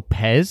Loco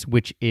Pez,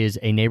 which is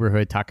a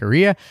neighborhood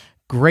taqueria.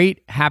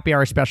 Great happy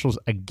hour specials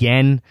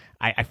again.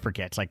 I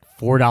forget, it's like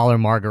 $4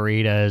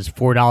 margaritas,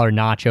 $4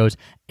 nachos,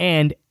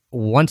 and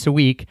once a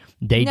week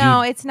they do.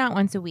 No, it's not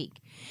once a week.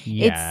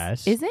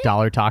 Yes. Is it?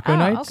 Dollar taco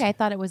nights. Okay, I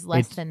thought it was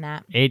less than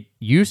that. It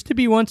used to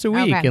be once a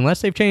week, Okay.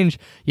 unless they've changed.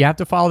 You have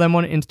to follow them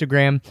on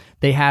Instagram.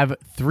 They have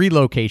 3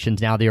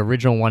 locations now. The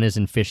original one is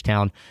in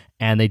Fishtown,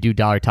 and they do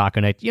dollar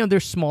taco nights. They're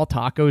small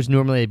tacos.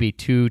 Normally they'd be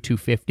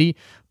 $2.50,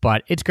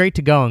 but it's great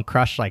to go and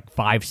crush like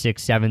 5,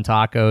 6, 7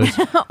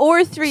 tacos.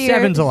 Or 3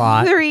 Seven's a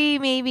lot. 3,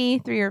 maybe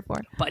 3 or 4.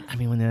 But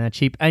when they're that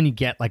cheap, and you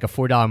get like a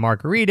 $4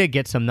 margarita,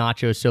 get some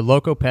nachos. So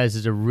Loco Pez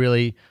is a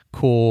really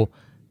cool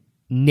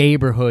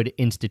neighborhood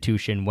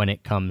institution when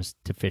it comes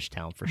to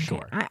Fishtown for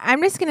sure.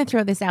 I'm just going to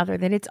throw this out there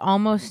that it's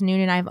almost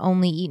noon and I've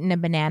only eaten a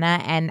banana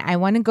and I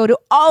want to go to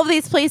all of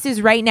these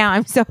places right now.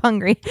 I'm so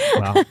hungry.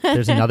 Well,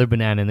 there's another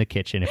banana in the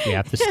kitchen if you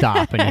have to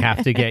stop and you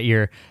have to get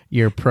your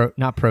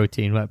not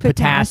protein, but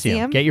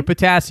potassium. Get your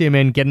potassium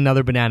in, get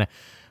another banana.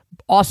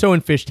 Also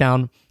in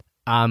Fishtown,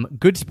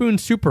 Good Spoon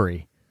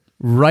Soupery,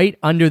 right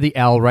under the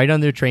L, right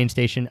under the train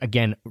station.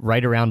 Again,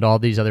 right around all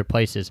these other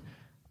places.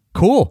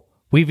 Cool.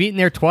 We've eaten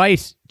there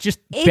twice. Just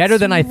better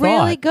than I thought.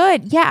 It's really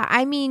good. Yeah.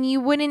 I mean,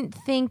 you wouldn't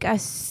think a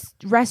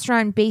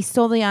restaurant based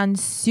solely on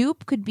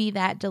soup could be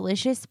that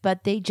delicious,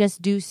 but they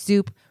just do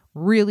soup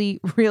really,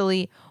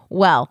 really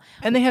well.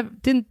 And they have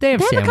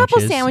sandwiches? A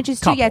couple sandwiches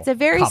too. Yeah, it's a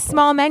very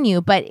small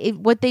menu, but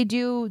what they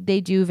do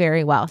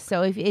very well.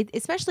 So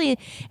especially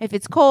if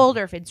it's cold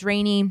or if it's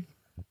rainy,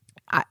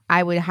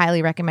 I would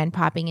highly recommend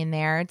popping in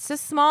there. It's a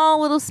small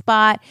little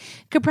spot.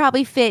 Could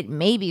probably fit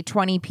maybe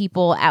 20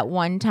 people at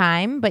one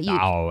time, but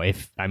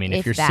if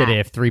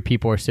 3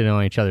 people are sitting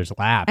on each other's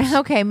laps.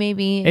 Okay,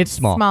 maybe it's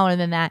smaller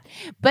than that.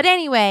 But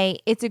anyway,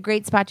 it's a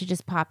great spot to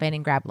just pop in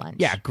and grab lunch.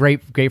 Yeah,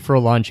 great for a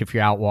lunch if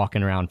you're out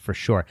walking around for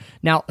sure.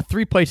 Now,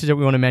 3 places that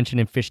we want to mention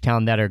in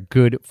Fishtown that are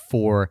good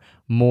for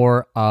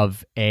more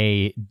of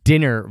a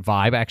dinner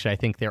vibe. Actually, I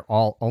think they're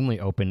all only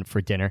open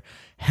for dinner.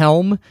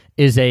 Helm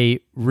is a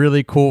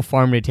really cool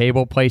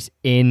farm-to-table place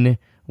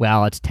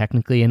it's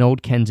technically in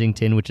Old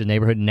Kensington, which is a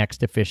neighborhood next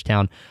to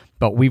Fishtown,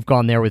 but we've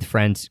gone there with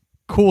friends.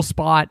 Cool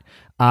spot,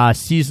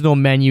 seasonal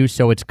menu,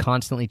 so it's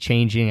constantly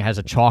changing. It has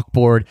a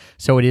chalkboard,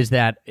 so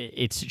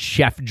it's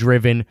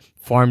chef-driven,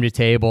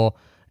 farm-to-table,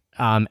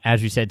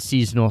 as we said,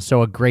 seasonal,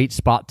 so a great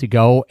spot to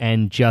go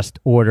and just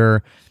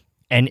order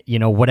and,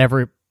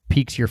 whatever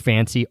piques your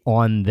fancy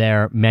on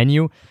their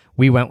menu.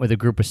 We went with a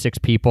group of 6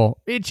 people.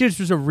 It just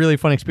was a really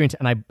fun experience,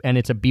 and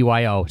it's a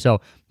BYO.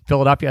 So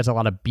Philadelphia has a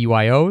lot of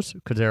BYOs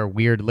because there are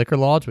weird liquor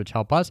laws, which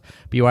help us.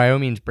 BYO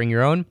means bring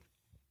your own.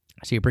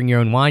 So you bring your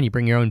own wine, you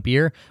bring your own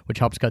beer, which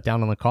helps cut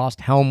down on the cost.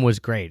 Helm was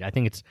great. I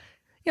think it's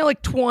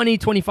like $20,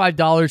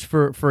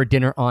 $25 for a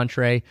dinner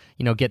entree.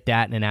 Get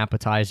that and an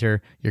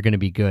appetizer. You're going to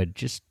be good.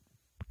 Just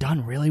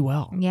done really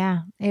well. Yeah,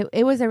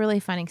 it was a really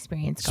fun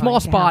experience. Small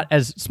spot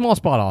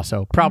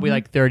also. Probably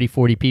like 30,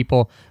 40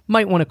 people.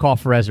 Might want to call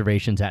for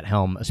reservations at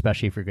Helm,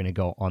 especially if you're going to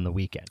go on the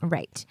weekend.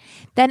 Right.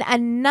 Then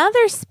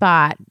another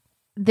spot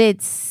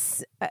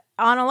that's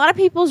on a lot of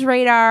people's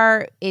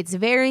radar, it's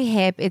very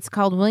hip. It's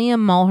called William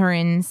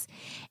Mulheron's,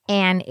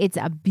 and it's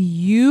a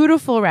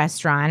beautiful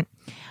restaurant.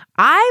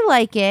 I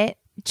like it.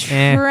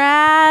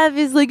 Trav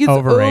is like, it's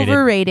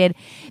overrated.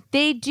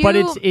 They do, but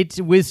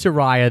it's with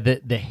Soraya,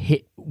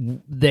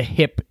 the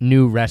hip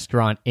new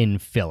restaurant in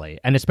Philly,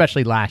 and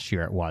especially last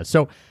year it was.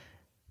 So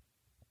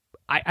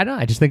I don't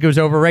know. I just think it was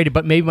overrated,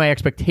 but maybe my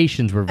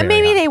expectations were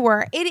very high. They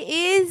were. It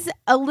is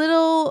a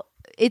little.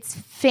 It's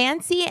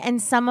fancy,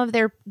 and some of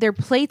their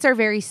plates are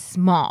very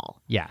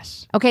small.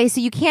 Yes. Okay,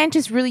 so you can't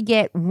just really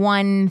get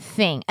one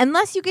thing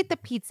unless you get the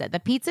pizza. The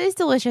pizza is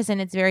delicious and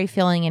it's very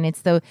filling, and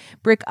it's the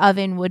brick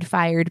oven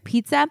wood-fired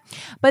pizza.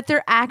 But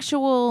their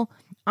actual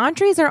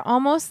entrees are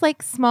almost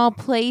like small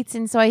plates,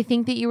 and so I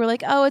think that you were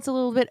like, oh, it's a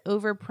little bit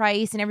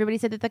overpriced, and everybody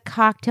said that the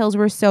cocktails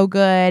were so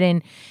good,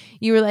 and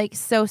you were like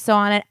so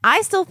on it.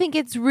 I still think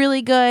it's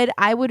really good.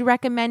 I would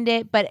recommend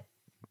it, but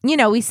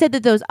we said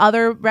that those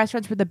other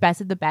restaurants were the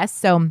best of the best,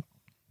 so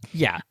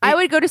yeah, I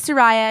would go to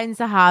Soraya and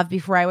Zahav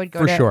before I would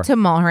go to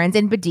Mulheron's,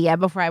 and Badia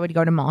before I would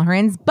go to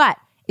Mulheron's, but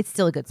it's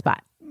still a good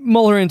spot.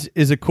 Mulheron's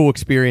is a cool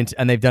experience,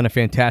 and they've done a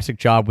fantastic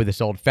job with this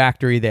old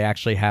factory. They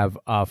actually have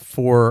a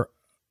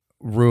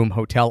 4-room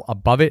hotel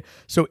above it,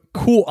 so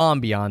cool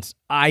ambiance.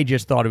 I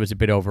just thought it was a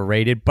bit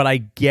overrated, but I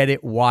get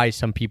it why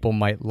some people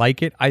might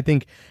like it. I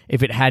think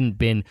if it hadn't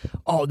been,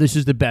 oh, this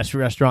is the best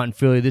restaurant in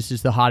Philly, this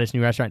is the hottest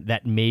new restaurant,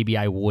 that maybe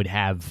I would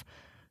have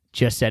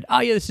just said, oh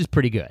yeah, this is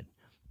pretty good.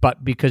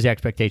 But because the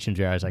expectations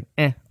were, I was like,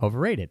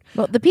 overrated.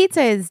 Well, the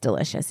pizza is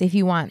delicious if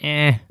you want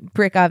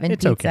brick oven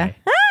it's pizza. Okay.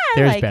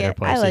 There's like better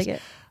places. I like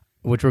it.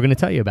 Which we're going to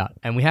tell you about,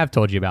 and we have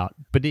told you about,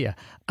 Badia.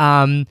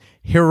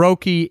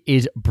 Hiroki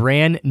is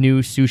brand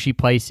new sushi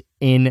place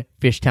in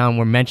Fishtown.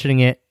 We're mentioning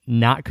it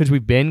not because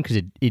we've been, because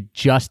it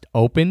just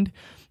opened,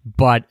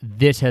 but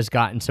this has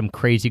gotten some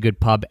crazy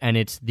good pub, and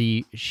it's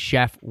the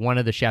chef, one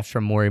of the chefs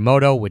from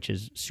Morimoto, which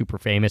is super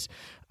famous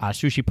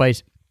sushi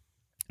place.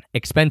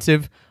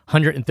 Expensive,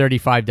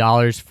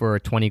 $135 for a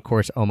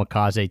 20-course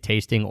omakase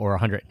tasting, or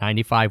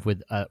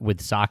 $195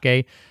 with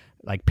sake,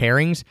 like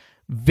pairings.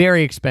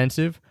 Very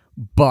expensive,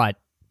 but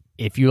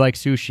if you like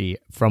sushi,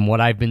 from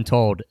what I've been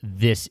told,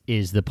 this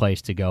is the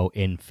place to go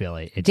in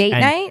Philly. Date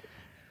night?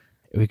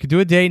 We could do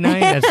a date night.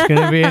 That's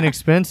going to be an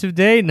expensive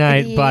date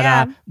night.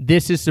 But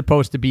this is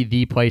supposed to be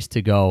the place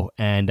to go.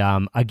 And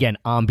again,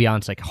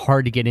 ambiance, like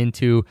hard to get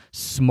into,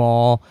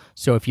 small.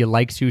 So if you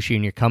like sushi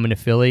and you're coming to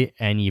Philly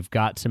and you've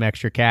got some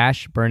extra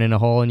cash burning a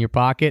hole in your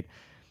pocket,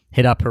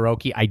 hit up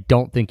Hiroki. I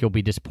don't think you'll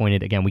be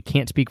disappointed. Again, we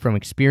can't speak from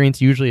experience.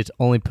 Usually it's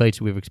only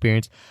place we've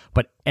experienced.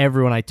 But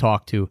everyone I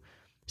talk to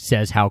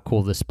says how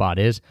cool this spot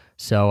is.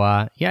 So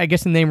I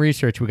guess in name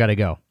research, we got to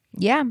go.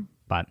 Yeah.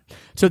 But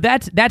so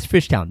that's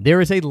Fishtown.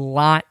 There is a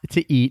lot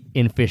to eat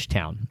in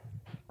Fishtown.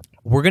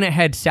 We're going to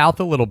head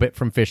south a little bit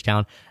from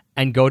Fishtown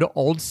and go to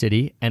Old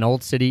City. And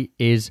Old City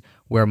is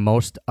where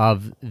most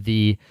of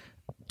the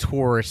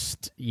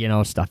tourist,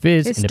 stuff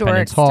is. Historic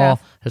Independence Hall,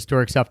 stuff.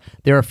 historic stuff.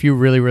 There are a few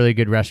really, really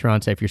good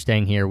restaurants that if you're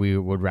staying here, we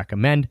would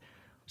recommend.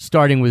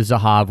 Starting with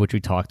Zahav, which we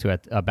talked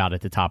about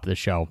at the top of the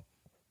show.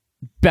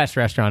 Best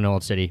restaurant in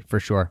Old City, for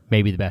sure.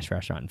 Maybe the best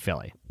restaurant in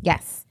Philly.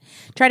 Yes.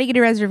 Try to get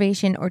a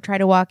reservation or try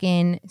to walk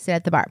in, sit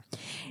at the bar.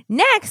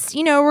 Next,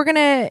 we're going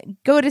to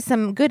go to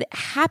some good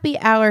happy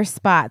hour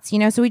spots.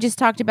 So we just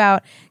talked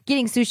about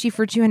getting sushi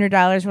for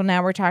 $200. Well,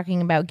 now we're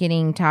talking about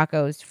getting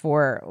tacos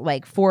for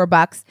like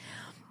 $4.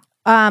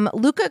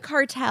 Luca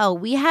Cartel,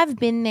 we have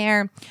been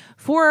there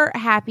for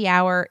happy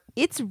hour.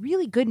 It's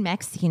really good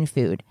Mexican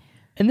food.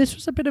 And this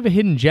was a bit of a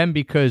hidden gem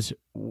because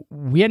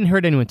we hadn't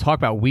heard anyone talk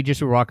about it. We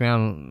just were walking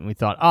around and we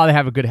thought, they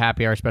have a good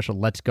happy hour special.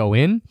 Let's go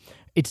in.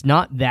 It's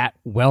not that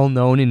well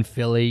known in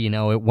Philly.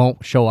 It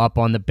won't show up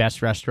on the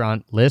best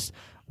restaurant list.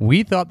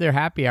 We thought their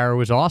happy hour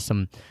was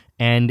awesome.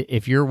 And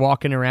if you're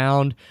walking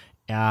around,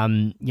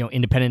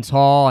 Independence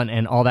Hall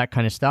and all that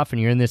kind of stuff,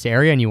 and you're in this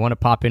area and you want to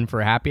pop in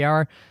for a happy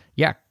hour,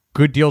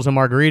 good deals on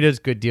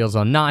margaritas, good deals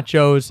on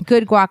nachos.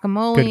 Good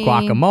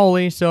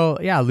guacamole. So,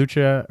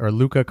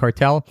 Luca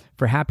Cartel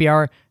for happy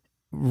hour.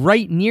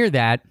 Right near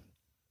that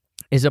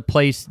is a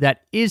place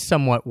that is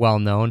somewhat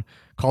well-known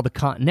called the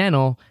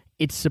Continental.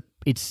 It's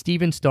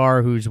Steven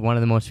Starr, who's one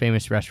of the most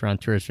famous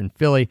restaurateurs in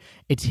Philly.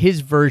 It's his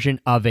version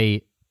of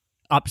a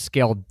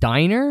upscale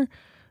diner,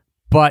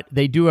 but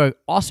they do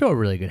also a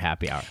really good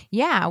happy hour.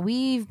 Yeah,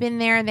 we've been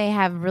there. They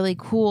have really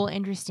cool,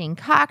 interesting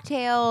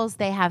cocktails.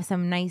 They have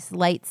some nice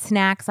light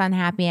snacks on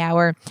happy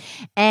hour.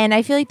 And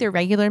I feel like their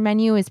regular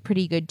menu is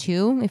pretty good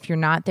too if you're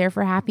not there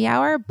for happy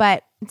hour.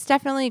 But it's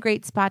definitely a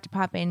great spot to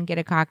pop in, get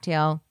a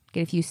cocktail,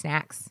 get a few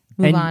snacks,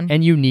 move on.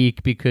 And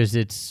unique because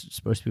it's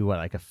supposed to be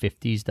like a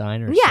 50s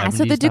diner or yeah, 70s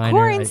so the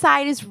decor diner.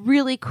 inside is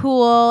really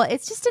cool.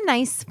 It's just a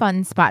nice,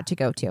 fun spot to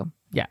go to.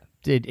 Yeah.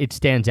 It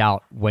stands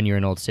out when you're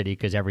in Old City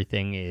because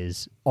everything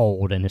is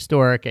old and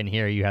historic, and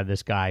here you have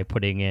this guy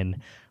putting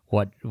in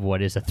what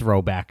is a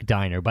throwback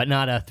diner, but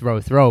not a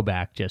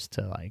throwback, just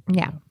to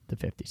the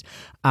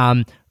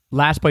 50s.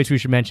 Last place we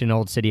should mention in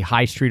Old City,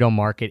 High Street on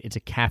Market. It's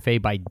a cafe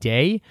by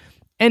day,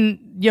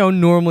 and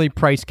normally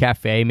priced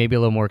cafe, maybe a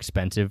little more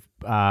expensive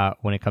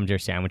when it comes to their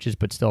sandwiches,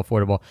 but still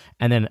affordable.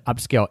 And then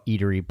upscale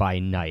eatery by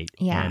night.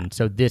 Yeah. And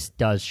so this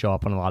does show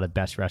up on a lot of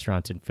best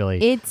restaurants in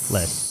Philly. It's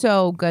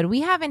so good.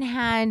 We haven't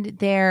had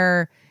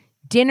their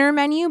dinner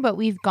menu, but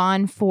we've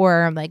gone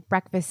for like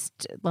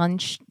breakfast,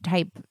 lunch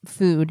type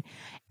food.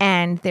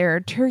 And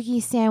their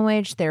turkey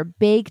sandwich, their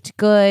baked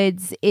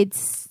goods,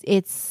 it's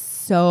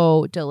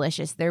so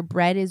delicious. Their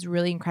bread is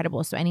really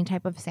incredible. So any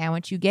type of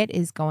sandwich you get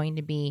is going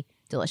to be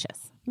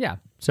delicious. Yeah.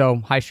 So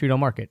High Street on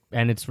Market,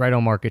 and it's right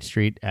on Market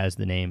Street, as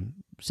the name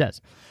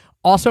says.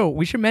 Also,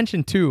 we should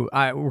mention, too,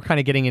 we're kind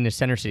of getting into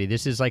Center City.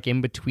 This is like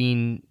in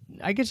between,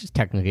 I guess it's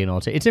technically in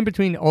Old City. It's in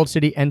between Old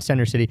City and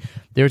Center City.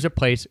 There's a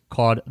place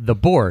called The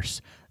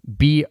Bourse,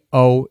 Bourse.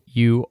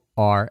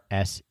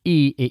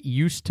 It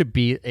used to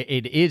be,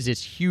 it is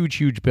this huge,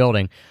 huge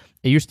building.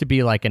 It used to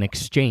be like an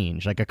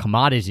exchange, like a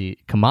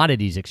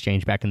commodities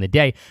exchange back in the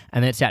day,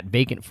 and it sat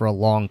vacant for a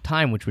long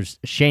time, which was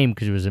a shame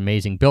because it was an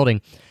amazing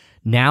building.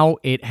 Now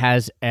it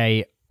has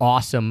a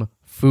awesome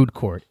food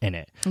court in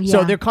it. Yeah.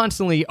 So they're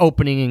constantly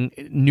opening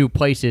new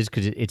places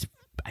because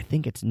I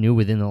think it's new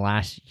within the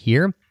last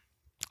year.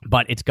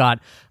 But it's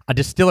got a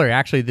distillery.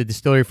 Actually, the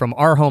distillery from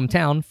our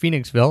hometown,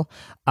 Phoenixville,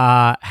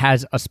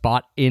 has a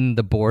spot in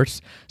the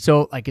Bourse.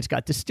 So, it's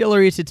got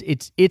distilleries.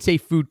 It's a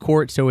food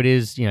court. So it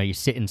is. You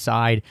sit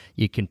inside.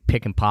 You can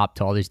pick and pop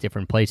to all these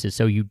different places.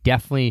 So you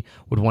definitely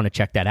would want to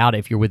check that out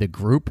if you're with a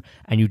group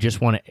and you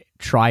just want to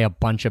try a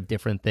bunch of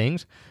different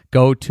things.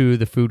 Go to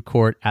the food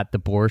court at the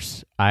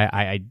Bourse.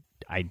 I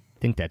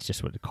think that's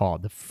just what it's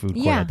called, the food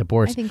court at the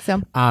Bourse. I think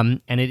so.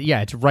 And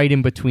it's right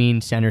in between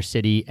Center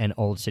City and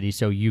Old City,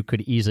 so you could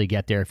easily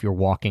get there if you're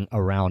walking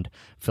around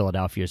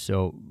Philadelphia.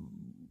 So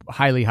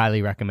highly,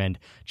 highly recommend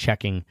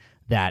checking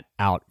that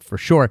out for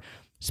sure.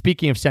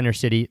 Speaking of Center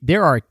City,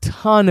 there are a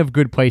ton of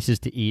good places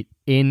to eat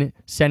in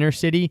Center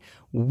City.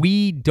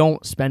 We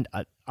don't spend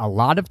a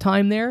lot of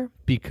time there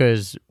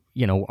because,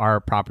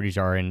 our properties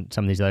are in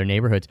some of these other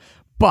neighborhoods,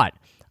 but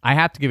I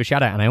have to give a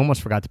shout out, and I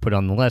almost forgot to put it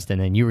on the list, and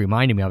then you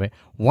reminded me of it.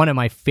 One of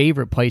my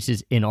favorite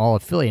places in all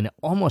of Philly, and it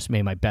almost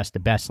made my best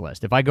of best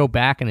list. If I go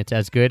back and it's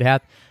as good,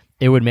 Heth,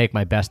 it would make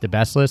my best of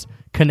best list.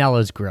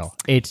 Canella's Grill.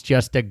 It's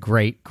just a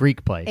great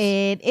Greek place.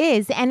 It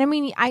is. And I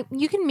mean,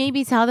 you can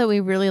maybe tell that we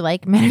really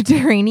like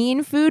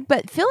Mediterranean food,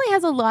 but Philly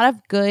has a lot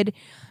of good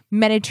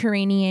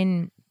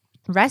Mediterranean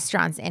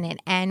restaurants in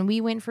it. And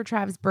we went for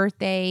Trav's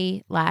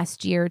birthday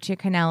last year to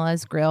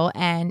Canella's Grill.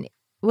 And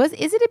is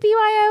it a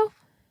BYO?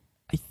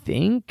 I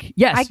think.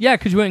 Yes.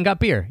 Because we went and got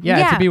beer. Yeah,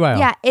 it's a BYO.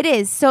 Yeah, it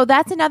is. So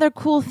that's another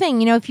cool thing.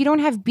 You know, if you don't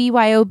have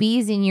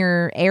BYOBs in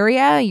your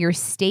area, your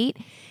state,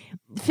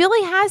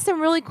 Philly has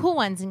some really cool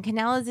ones, and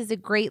Canella's is a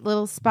great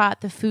little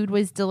spot. The food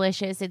was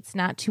delicious. It's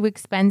not too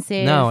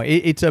expensive. No,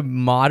 it's a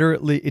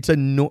moderately.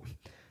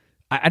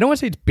 I don't want to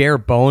say it's bare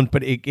bones,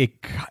 but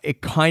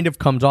it kind of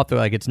comes off there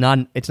like it's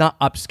not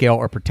upscale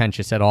or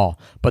pretentious at all.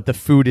 But the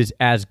food is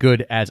as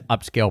good as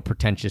upscale,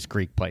 pretentious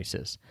Greek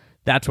places.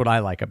 That's what I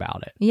like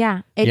about it.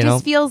 Yeah, it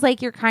just feels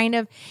like you're kind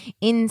of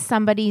in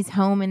somebody's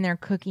home and they're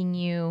cooking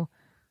you.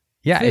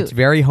 Yeah, food. It's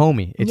very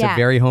homey. It's a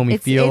very homey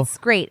feel. It's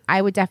great.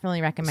 I would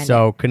definitely recommend it.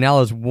 So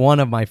Canella is one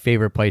of my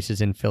favorite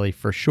places in Philly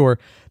for sure.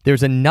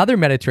 There's another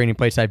Mediterranean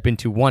place I've been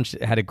to once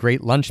that had a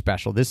great lunch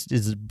special. This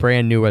is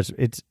brand new.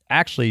 It's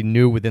actually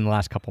new within the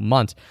last couple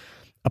months.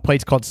 A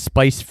place called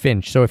Spice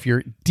Finch. So if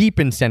you're deep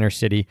in Center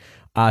City,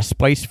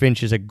 Spice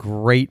Finch is a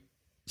great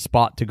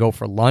spot to go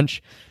for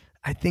lunch.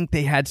 I think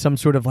they had some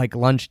sort of like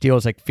lunch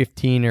deals, like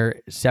 $15 or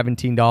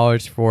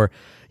 $17 for,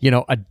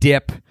 a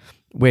dip,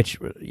 which,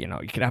 you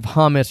could have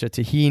hummus or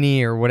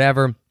tahini or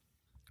whatever,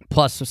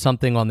 plus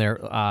something on their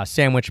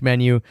sandwich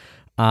menu.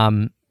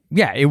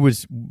 It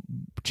was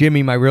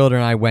Jimmy, my realtor,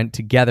 and I went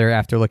together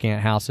after looking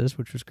at houses,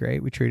 which was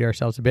great. We treated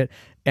ourselves a bit,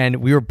 and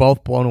we were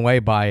both blown away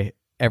by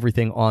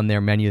everything on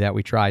their menu that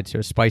we tried.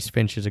 So Spice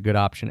Finch is a good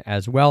option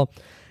as well.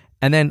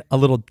 And then a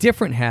little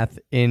different Heth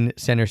in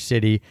Center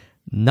City,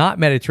 not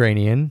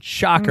Mediterranean,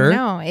 shocker.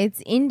 No,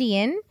 it's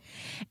Indian,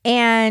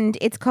 and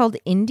it's called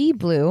Indie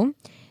Blue.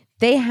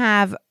 They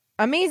have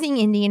amazing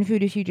Indian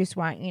food if you just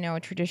want, a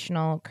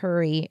traditional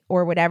curry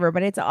or whatever,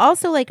 but it's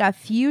also like a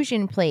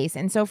fusion place.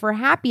 And so for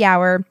happy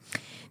hour,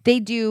 they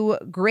do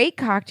great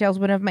cocktails.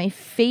 One of my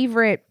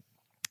favorite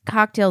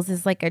cocktails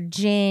is like a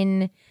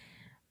gin.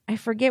 I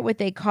forget what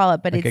they call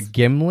it, but like it's a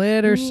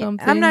gimlet or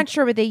something. I'm not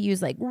sure, but they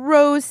use like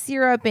rose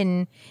syrup,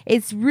 and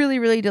it's really,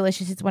 really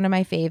delicious. It's one of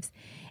my faves.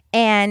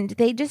 And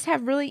they just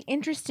have really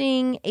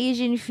interesting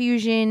Asian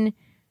fusion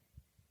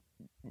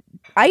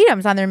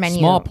items on their menu.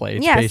 Small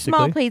plates, basically.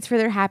 Small plates for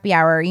their happy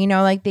hour.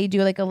 Like they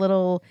do like a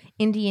little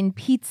Indian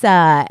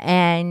pizza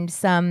and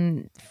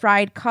some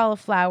fried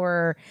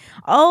cauliflower,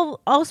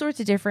 all sorts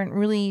of different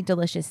really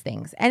delicious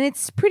things. And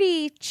it's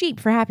pretty cheap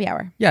for happy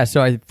hour. Yeah,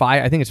 so I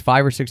think it's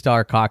 $5 or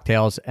 $6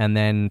 cocktails and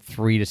then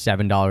 $3 to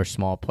 $7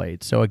 small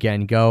plates. So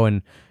again, go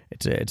and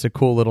it's a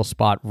cool little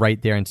spot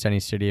right there in Center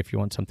City if you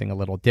want something a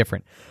little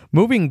different.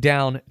 Moving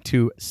down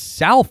to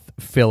South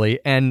Philly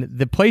and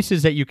the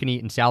places that you can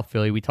eat in South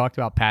Philly, we talked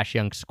about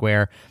Passyunk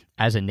Square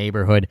as a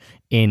neighborhood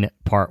in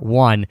part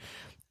 1.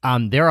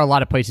 There are a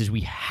lot of places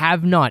we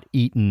have not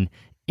eaten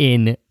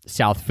in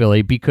South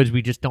Philly because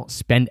we just don't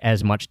spend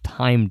as much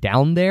time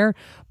down there,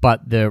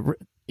 but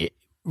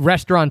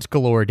restaurants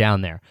galore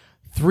down there.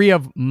 3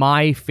 of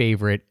my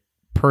favorite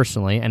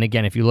personally, and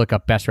again, if you look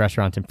up best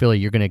restaurants in Philly,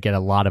 you're going to get a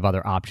lot of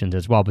other options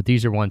as well, but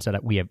these are ones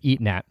that we have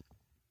eaten at.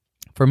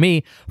 For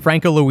me,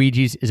 Franco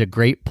Luigi's is a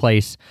great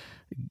place,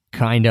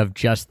 kind of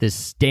just this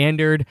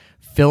standard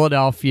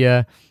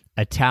Philadelphia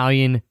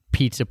Italian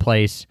pizza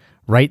place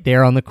right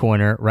there on the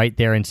corner, right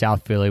there in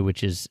South Philly,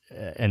 which is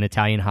an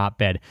Italian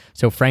hotbed.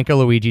 So Franco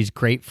Luigi's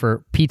great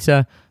for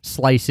pizza,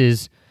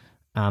 slices.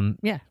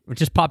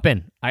 Just pop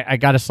in. I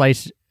got a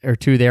slice or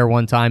 2 there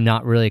one time,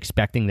 not really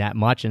expecting that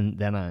much, and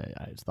then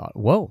I just thought,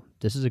 whoa,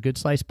 this is a good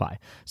slice pie.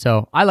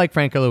 So I like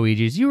Franco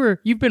Luigi's. You've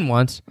been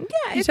once.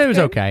 Yeah, you said it was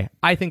okay.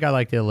 I think I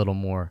liked it a little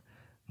more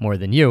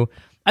than you.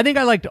 I think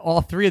I liked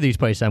all 3 of these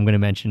places I'm going to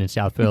mention in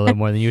South Philly a little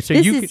more than you. So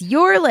this is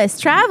your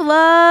list. Trav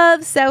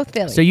loves South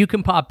Philly. So you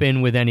can pop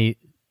in with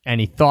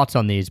any thoughts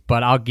on these,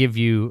 but I'll give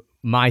you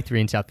my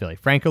 3 in South Philly.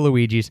 Franco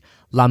Luigi's.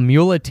 La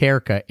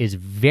Muleteria is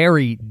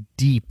very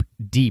deep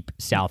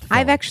South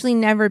Philly. I've actually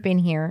never been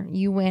here.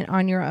 You went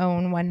on your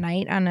own one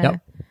night on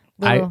a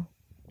little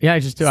I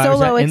was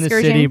in the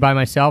city by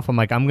myself. I'm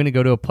like, I'm going to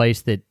go to a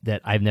place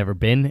that I've never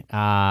been.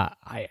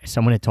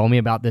 Someone had told me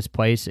about this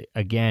place.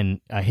 Again,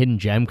 a hidden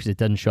gem because it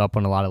doesn't show up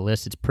on a lot of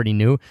lists. It's pretty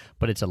new,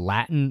 but it's a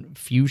Latin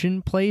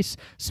fusion place.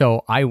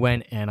 So I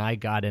went and I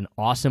got an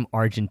awesome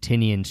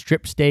Argentinian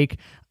strip steak.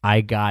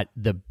 I got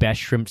the best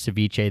shrimp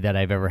ceviche that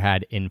I've ever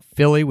had in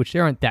Philly, which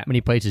there aren't that many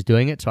places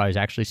doing it, so I was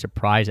actually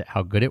surprised at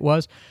how good it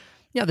was.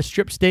 Yeah, the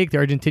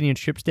Argentinian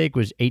strip steak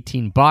was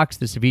 $18.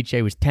 The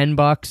ceviche was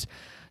 $10.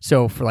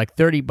 So for like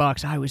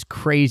 $30, I was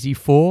crazy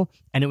full,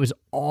 and it was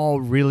all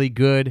really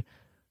good,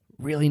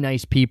 really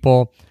nice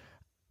people.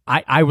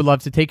 I would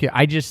love to take it.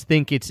 I just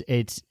think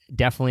it's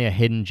definitely a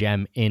hidden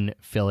gem in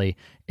Philly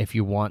if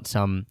you want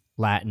some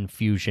Latin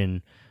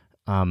fusion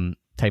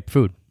type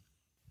food.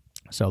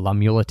 So La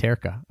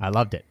Muleterca. I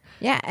loved it.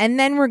 Yeah, and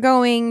then we're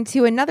going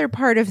to another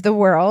part of the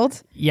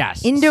world,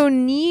 Yes.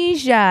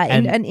 Indonesia,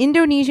 And- an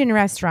Indonesian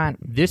restaurant.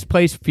 This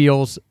place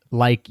feels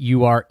like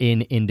you are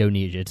in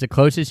Indonesia. It's the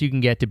closest you can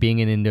get to being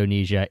in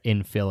Indonesia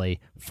in Philly,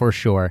 for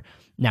sure.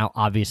 Now,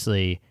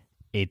 obviously,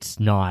 it's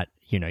not,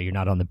 you're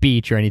not on the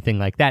beach or anything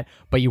like that,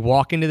 but you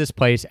walk into this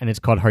place and it's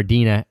called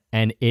Hardina,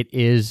 and it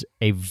is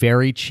a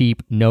very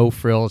cheap,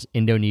 no-frills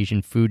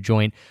Indonesian food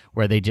joint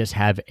where they just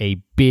have a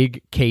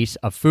big case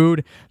of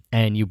food,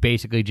 and you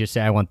basically just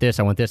say, I want this,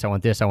 I want this, I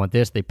want this, I want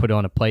this. They put it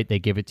on a plate, they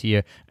give it to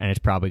you, and it's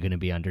probably going to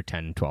be under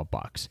 10, 12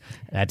 bucks.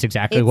 That's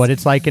exactly what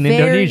it's like in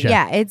Indonesia.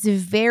 Yeah, it's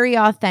very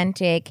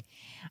authentic.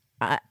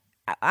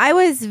 I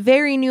was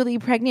very newly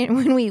pregnant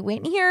when we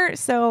went here,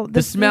 so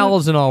The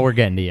smells and all were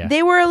getting to you.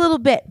 they were a little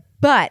bit,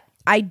 but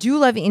I do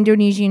love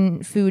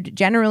Indonesian food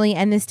generally,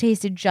 and this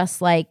tasted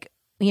just like,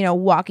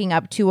 walking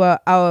up to a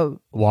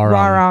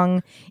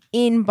warung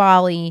in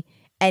Bali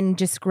and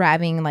just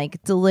grabbing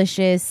like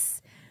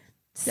delicious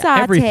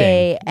satay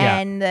everything. Yeah.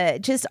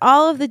 and just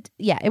all of the,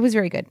 it was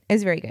very good. It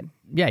was very good.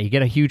 Yeah, you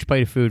get a huge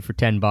plate of food for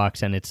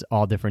 $10, and it's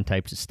all different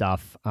types of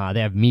stuff.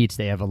 They have meats.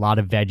 They have a lot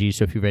of veggies,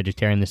 so if you're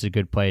vegetarian, this is a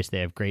good place. They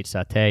have great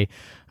satay.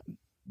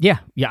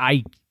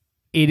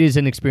 It is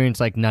an experience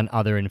like none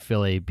other in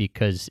Philly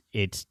because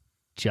it's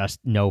just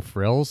no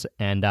frills,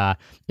 and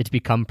it's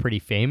become pretty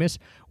famous,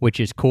 which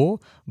is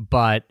cool.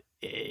 But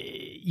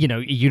you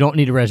don't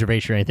need a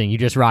reservation or anything. You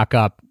just rock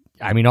up.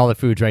 I mean, all the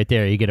food's right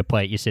there. You get a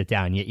plate, you sit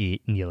down, you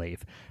eat, and you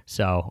leave.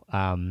 So,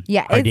 It's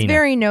Hardina.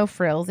 very no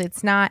frills.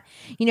 It's not,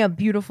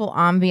 beautiful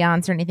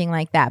ambiance or anything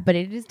like that, but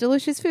it is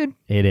delicious food.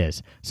 It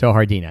is. So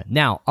Hardina.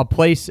 Now, a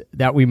place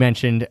that we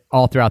mentioned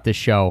all throughout this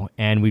show,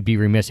 and we'd be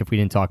remiss if we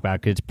didn't talk about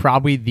it, because it's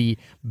probably the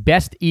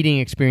best eating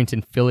experience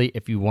in Philly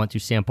if you want to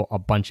sample a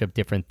bunch of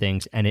different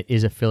things, and it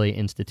is a Philly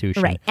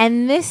institution. Right.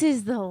 And this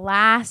is the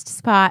last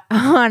spot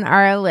on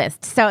our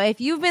list. So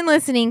if you've been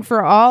listening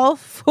for all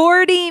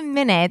 40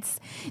 minutes,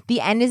 the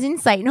end is in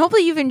sight. And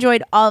hopefully you've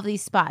enjoyed all of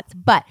these spots.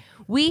 But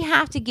we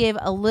have to give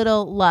a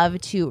little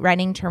love to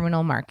Reading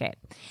Terminal Market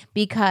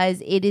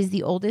because it is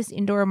the oldest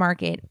indoor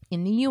market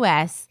in the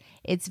U.S.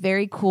 It's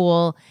very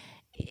cool.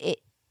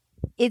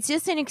 It's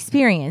just an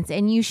experience,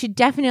 and you should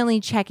definitely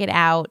check it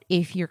out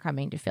if you're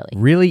coming to Philly.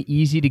 Really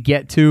easy to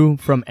get to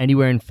from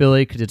anywhere in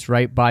Philly because it's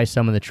right by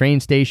some of the train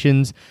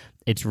stations.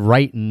 It's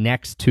right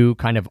next to,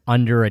 kind of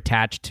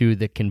attached to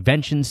the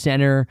convention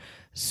center.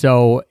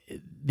 So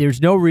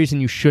there's no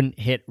reason you shouldn't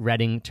hit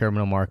Reading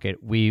Terminal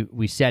Market.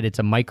 We said it's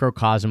a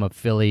microcosm of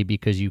Philly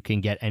because you can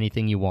get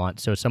anything you want.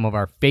 So some of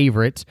our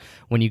favorites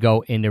when you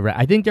go into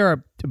I think there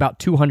are about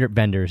 200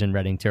 vendors in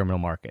Reading Terminal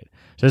Market.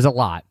 So there's a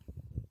lot.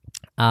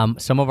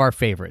 Some of our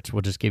favorites,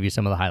 we'll just give you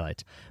some of the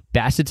highlights.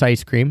 Bassett's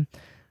Ice Cream,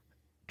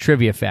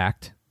 trivia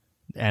fact,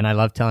 and I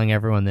love telling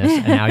everyone this,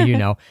 and now you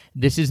know,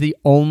 this is the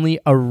only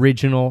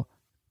original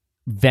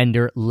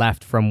vendor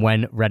left from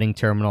when Reading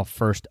Terminal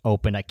first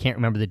opened. I can't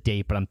remember the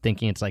date, but I'm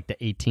thinking it's like the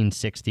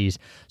 1860s.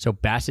 So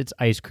Bassett's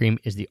Ice Cream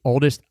is the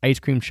oldest ice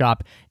cream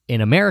shop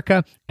in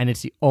America, and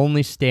it's the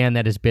only stand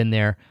that has been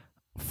there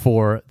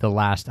for the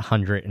last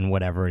 100 and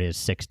whatever it is,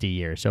 60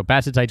 years. So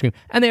Bassett's Ice Cream,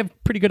 and they have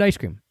pretty good ice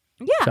cream.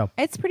 Yeah,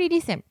 it's pretty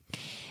decent.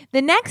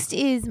 The next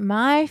is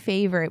my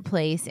favorite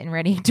place in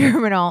Reading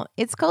Terminal.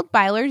 It's called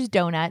Byler's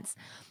Donuts.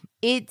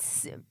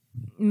 It's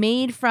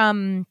made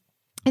by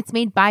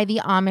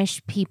the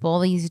Amish people,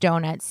 these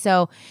donuts.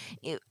 So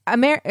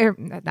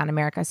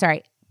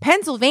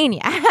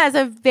Pennsylvania has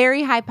a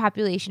very high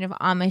population of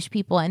Amish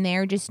people, and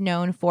they're just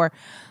known for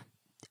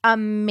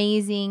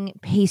amazing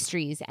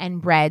pastries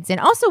and breads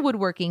and also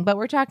woodworking, but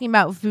we're talking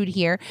about food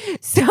here.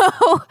 So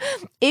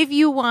if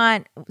you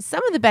want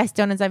some of the best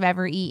donuts I've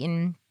ever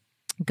eaten,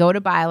 go to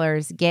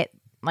Byler's, get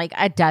like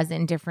a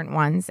dozen different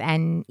ones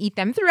and eat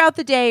them throughout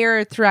the day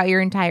or throughout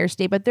your entire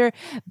stay, but they're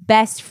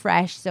best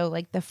fresh. So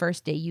like the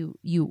first day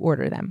you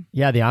order them.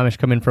 Yeah, the Amish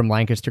come in from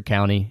Lancaster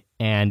County.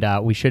 And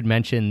we should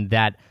mention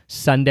that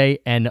Sunday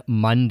and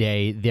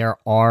Monday,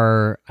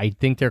 I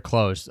think they're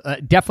closed.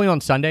 Definitely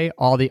on Sunday,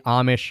 all the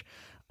Amish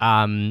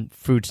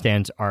food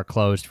stands are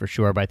closed for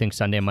sure, but I think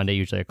Sunday and Monday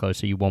usually are closed,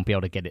 so you won't be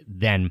able to get it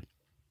then.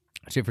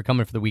 So if you're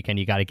coming for the weekend,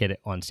 you got to get it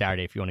on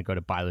Saturday if you want to go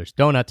to Byler's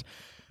Donuts.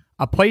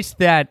 A place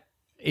that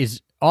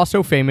is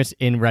also famous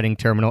in Reading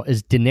Terminal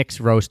is DeNick's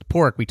Roast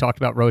Pork. We talked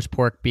about roast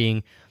pork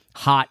being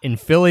hot in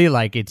Philly,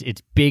 like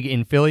it's big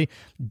in Philly.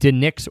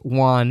 DeNick's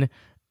won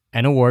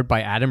an award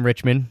by Adam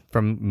Richman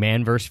from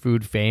Man vs.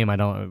 Food fame.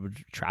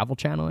 Travel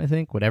Channel, I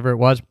think, whatever it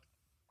was.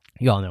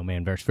 You all know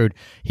Man vs. Food.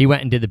 He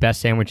went and did the best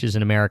sandwiches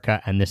in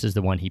America, and this is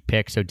the one he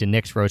picked. So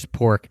DeNick's Roast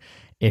Pork.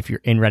 If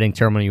you're in Reading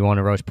Terminal, you want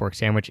a roast pork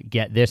sandwich,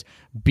 get this.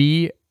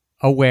 Be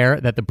aware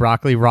that the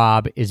broccoli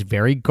rabe is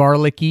very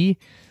garlicky.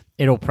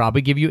 It'll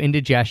probably give you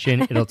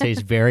indigestion. It'll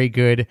taste very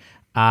good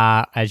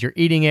as you're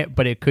eating it,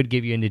 but it could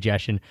give you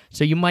indigestion.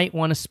 So you might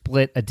want to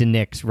split a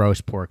DeNick's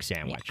roast pork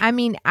sandwich. I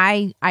mean,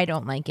 I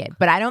don't like it,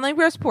 but I don't like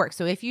roast pork.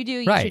 So if you do,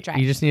 you should try it.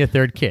 You just need a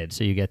third kid,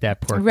 so you get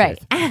that pork. Right.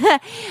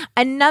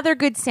 Another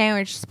good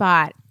sandwich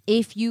spot,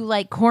 if you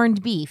like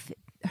corned beef,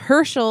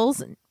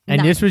 Herschel's And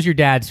None. this was your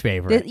dad's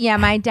favorite. Yeah,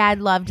 my dad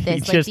loved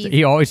this.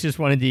 He always just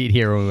wanted to eat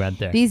here when we went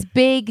there. These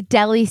big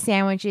deli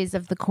sandwiches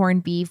of the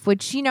corned beef,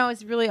 which,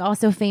 is really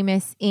also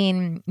famous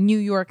in New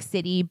York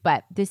City,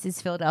 but this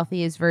is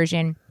Philadelphia's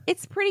version.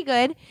 It's pretty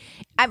good.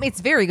 I mean,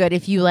 it's very good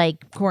if you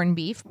like corned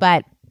beef,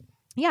 but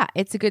yeah,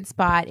 it's a good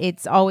spot.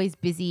 It's always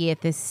busy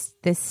at this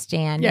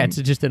stand. Yeah, it's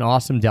just an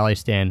awesome deli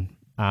stand,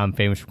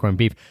 famous for corned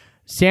beef.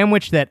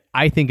 Sandwich that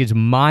I think is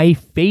my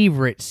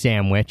favorite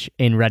sandwich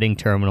in Reading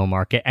Terminal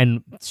Market,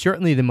 and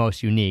certainly the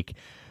most unique.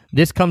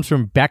 This comes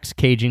from Beck's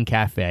Cajun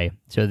Cafe.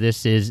 So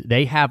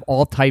they have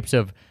all types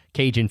of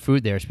Cajun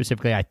food there.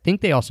 Specifically, I think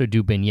they also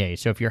do beignets.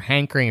 So if you're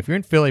in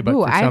Philly, but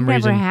for some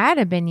reason... I've never had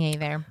a beignet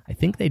there. I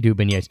think they do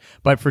beignets.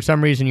 But for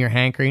some reason you're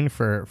hankering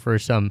for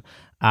some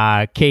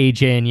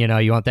Cajun,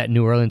 you want that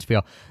New Orleans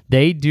feel.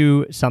 They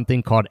do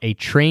something called a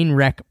train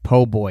wreck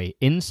po' boy.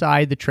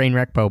 Inside the train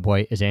wreck po'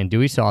 boy is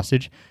andouille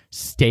sausage,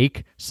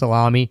 steak,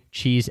 salami,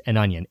 cheese, and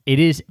onion. It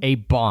is a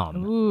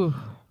bomb. Ooh.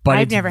 But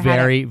I've it's never had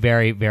very,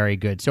 very, very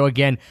good. So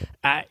again,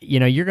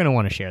 you're going to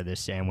want to share this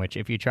sandwich.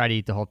 If you try to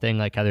eat the whole thing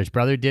like Heather's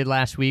brother did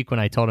last week when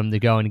I told him to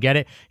go and get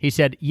it, he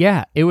said,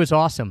 yeah, it was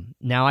awesome.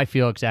 Now I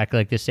feel exactly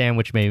like this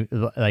sandwich,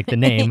 like the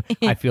name,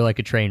 I feel like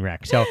a train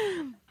wreck. So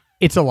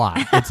it's a lot.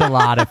 It's a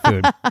lot of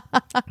food.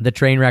 The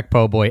train wreck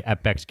po' boy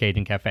at Beck's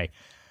Cajun Cafe.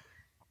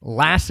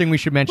 Last thing we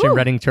should mention,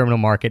 Reading Terminal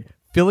Market.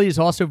 Philly is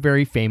also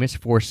very famous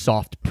for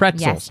soft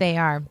pretzels. Yes, they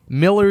are.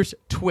 Miller's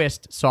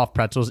Twist soft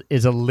pretzels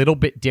is a little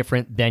bit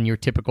different than your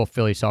typical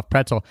Philly soft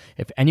pretzel.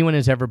 If anyone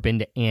has ever been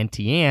to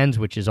Auntie Anne's,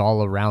 which is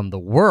all around the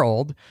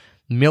world,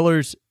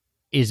 Miller's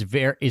is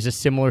a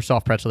similar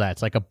soft pretzel.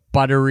 That's like a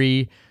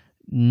buttery,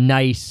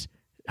 nice,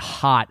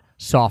 hot,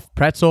 soft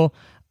pretzel.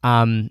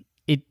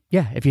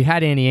 If you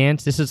had Auntie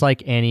Anne's, this is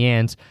like Auntie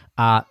Anne's.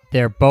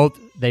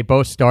 They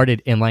both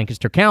started in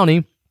Lancaster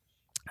County,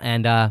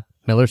 and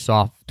Miller's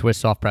Twist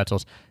soft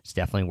pretzels is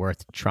definitely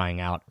worth trying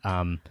out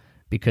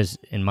because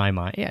in my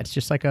mind, it's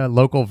just like a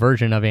local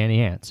version of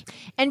Auntie Anne's.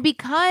 And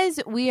because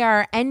we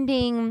are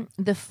ending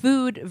the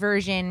food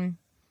version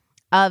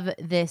of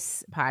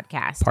this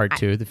podcast, Part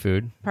two, the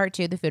food.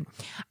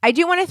 I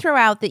do want to throw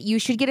out that you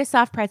should get a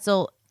soft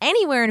pretzel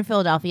anywhere in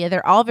Philadelphia.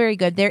 They're all very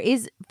good. There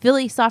is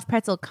Philly Soft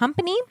Pretzel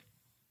Company,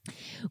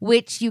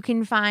 which you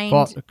can find...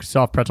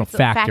 Soft Pretzel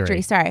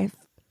Factory.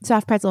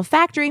 Soft Pretzel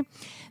Factory.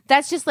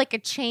 That's just like a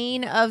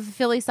chain of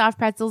Philly soft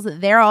pretzels.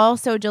 They're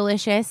also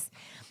delicious.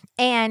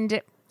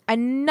 And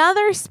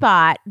another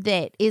spot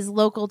that is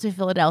local to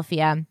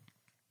Philadelphia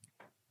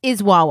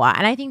is Wawa.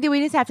 And I think that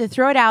we just have to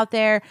throw it out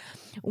there.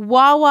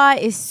 Wawa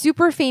is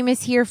super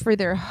famous here for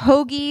their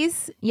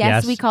hoagies.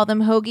 Yes, we call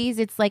them hoagies.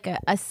 It's like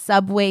a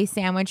Subway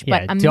sandwich,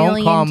 but a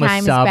million call them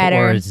times a sub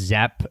better. Or a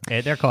Zepp.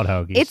 They're called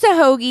hoagies. It's a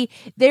hoagie.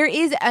 There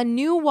is a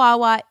new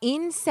Wawa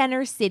in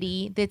Center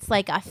City that's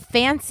like a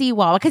fancy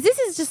Wawa, because this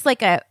is just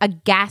like a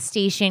gas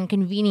station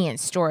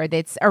convenience store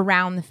that's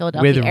around the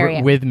Philadelphia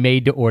area. With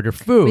made-to-order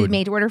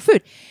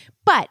food.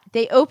 But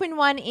they opened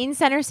one in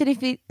Center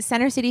City,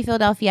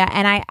 Philadelphia,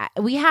 and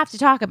we have to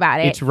talk about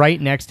it. It's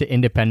right next to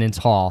Independence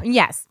Hall.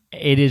 Yes.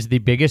 It is the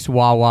biggest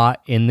Wawa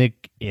in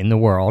the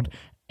world,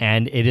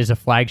 and it is a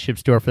flagship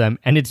store for them,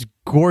 and it's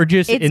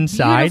gorgeous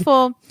inside. It's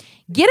beautiful.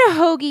 Get a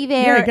hoagie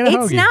there. Yeah, get a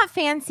hoagie. It's not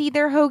fancy.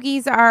 Their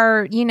hoagies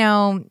are,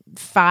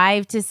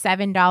 $5 to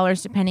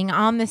 $7 depending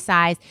on the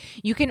size.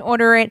 You can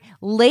order it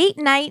late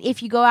night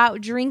if you go out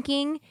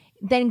drinking.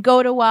 Then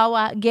go to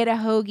Wawa, get a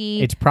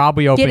hoagie. It's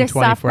probably open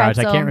 24 hours.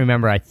 I pretzel. can't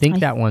remember. I think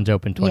that one's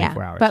open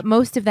 24 hours. But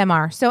most of them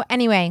are. So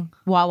anyway,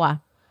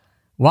 Wawa.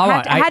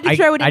 Wawa. Had to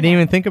throw it in I didn't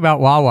even think about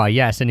Wawa.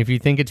 Yes, and if you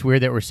think it's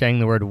weird that we're saying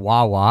the word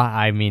Wawa,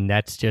 I mean,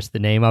 that's just the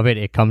name of it.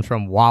 It comes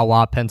from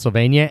Wawa,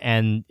 Pennsylvania,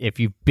 and if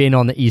you've been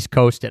on the East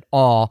Coast at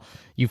all,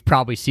 you've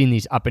probably seen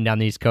these up and down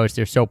the East Coast.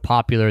 They're so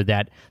popular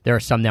that there are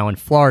some now in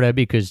Florida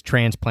because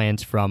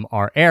transplants from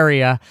our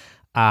area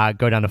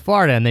go down to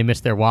Florida and they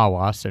miss their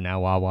Wawa. So now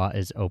Wawa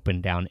is open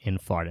down in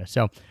Florida.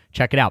 So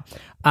check it out.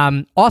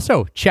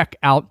 Also, check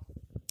out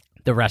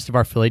the rest of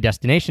our Philly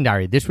Destination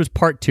Diary. This was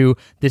part 2.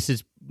 This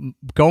is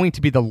going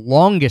to be the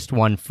longest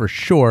one for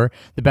sure.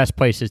 The best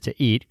places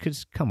to eat,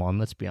 because come on,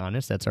 let's be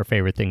honest, that's our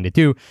favorite thing to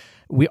do.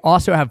 We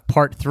also have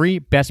part 3,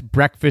 best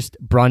breakfast,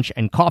 brunch,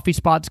 and coffee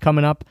spots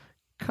coming up.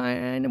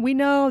 We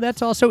know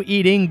that's also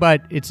eating,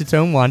 but it's its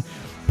own one.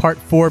 Part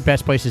 4,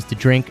 best places to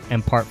drink,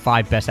 and Part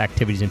 5, best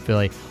activities in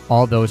Philly.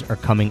 All those are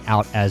coming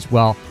out as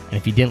well. And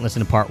if you didn't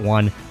listen to Part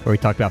 1, where we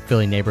talked about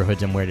Philly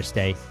neighborhoods and where to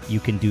stay, you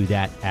can do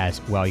that as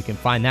well. You can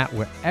find that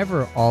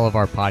wherever all of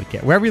our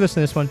podcasts, wherever you listen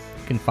to this one,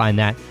 you can find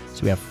that.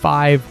 So we have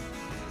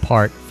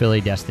 5-part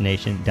Philly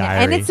Destination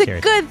Diary and it's a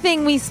series. good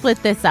thing we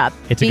split this up.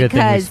 It's a good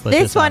thing we split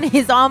this this up. one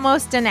is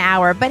almost an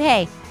hour. But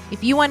hey,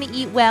 if you want to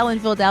eat well in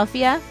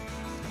Philadelphia,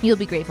 you'll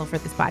be grateful for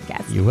this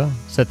podcast. You will.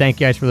 So thank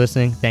you guys for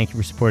listening. Thank you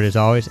for support as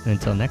always. And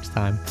until next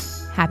time.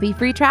 Happy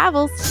free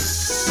travels.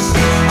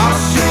 I'll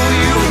show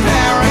you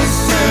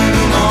Paris in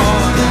the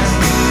morning.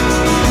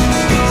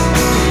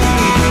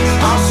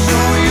 I'll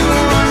show you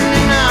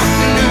London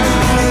afternoon.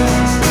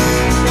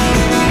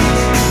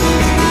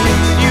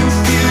 You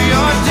feel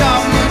your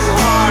Dublin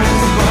heart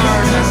is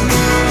burning.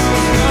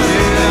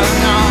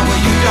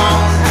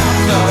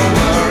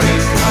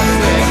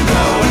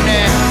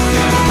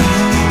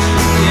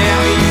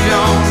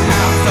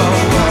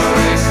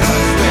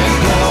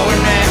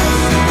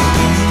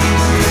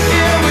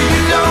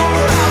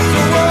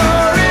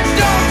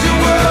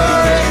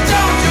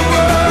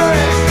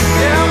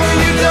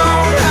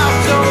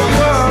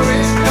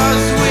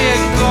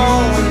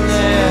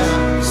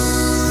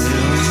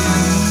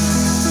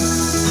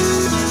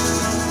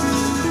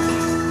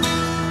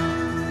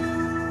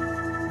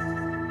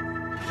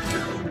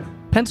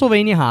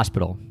 Pennsylvania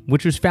Hospital,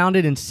 which was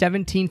founded in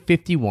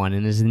 1751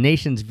 and is the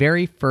nation's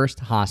very first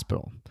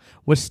hospital,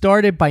 was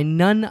started by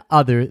none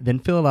other than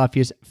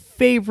Philadelphia's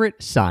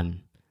favorite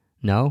son.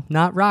 No,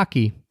 not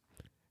Rocky.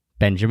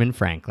 Benjamin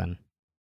Franklin.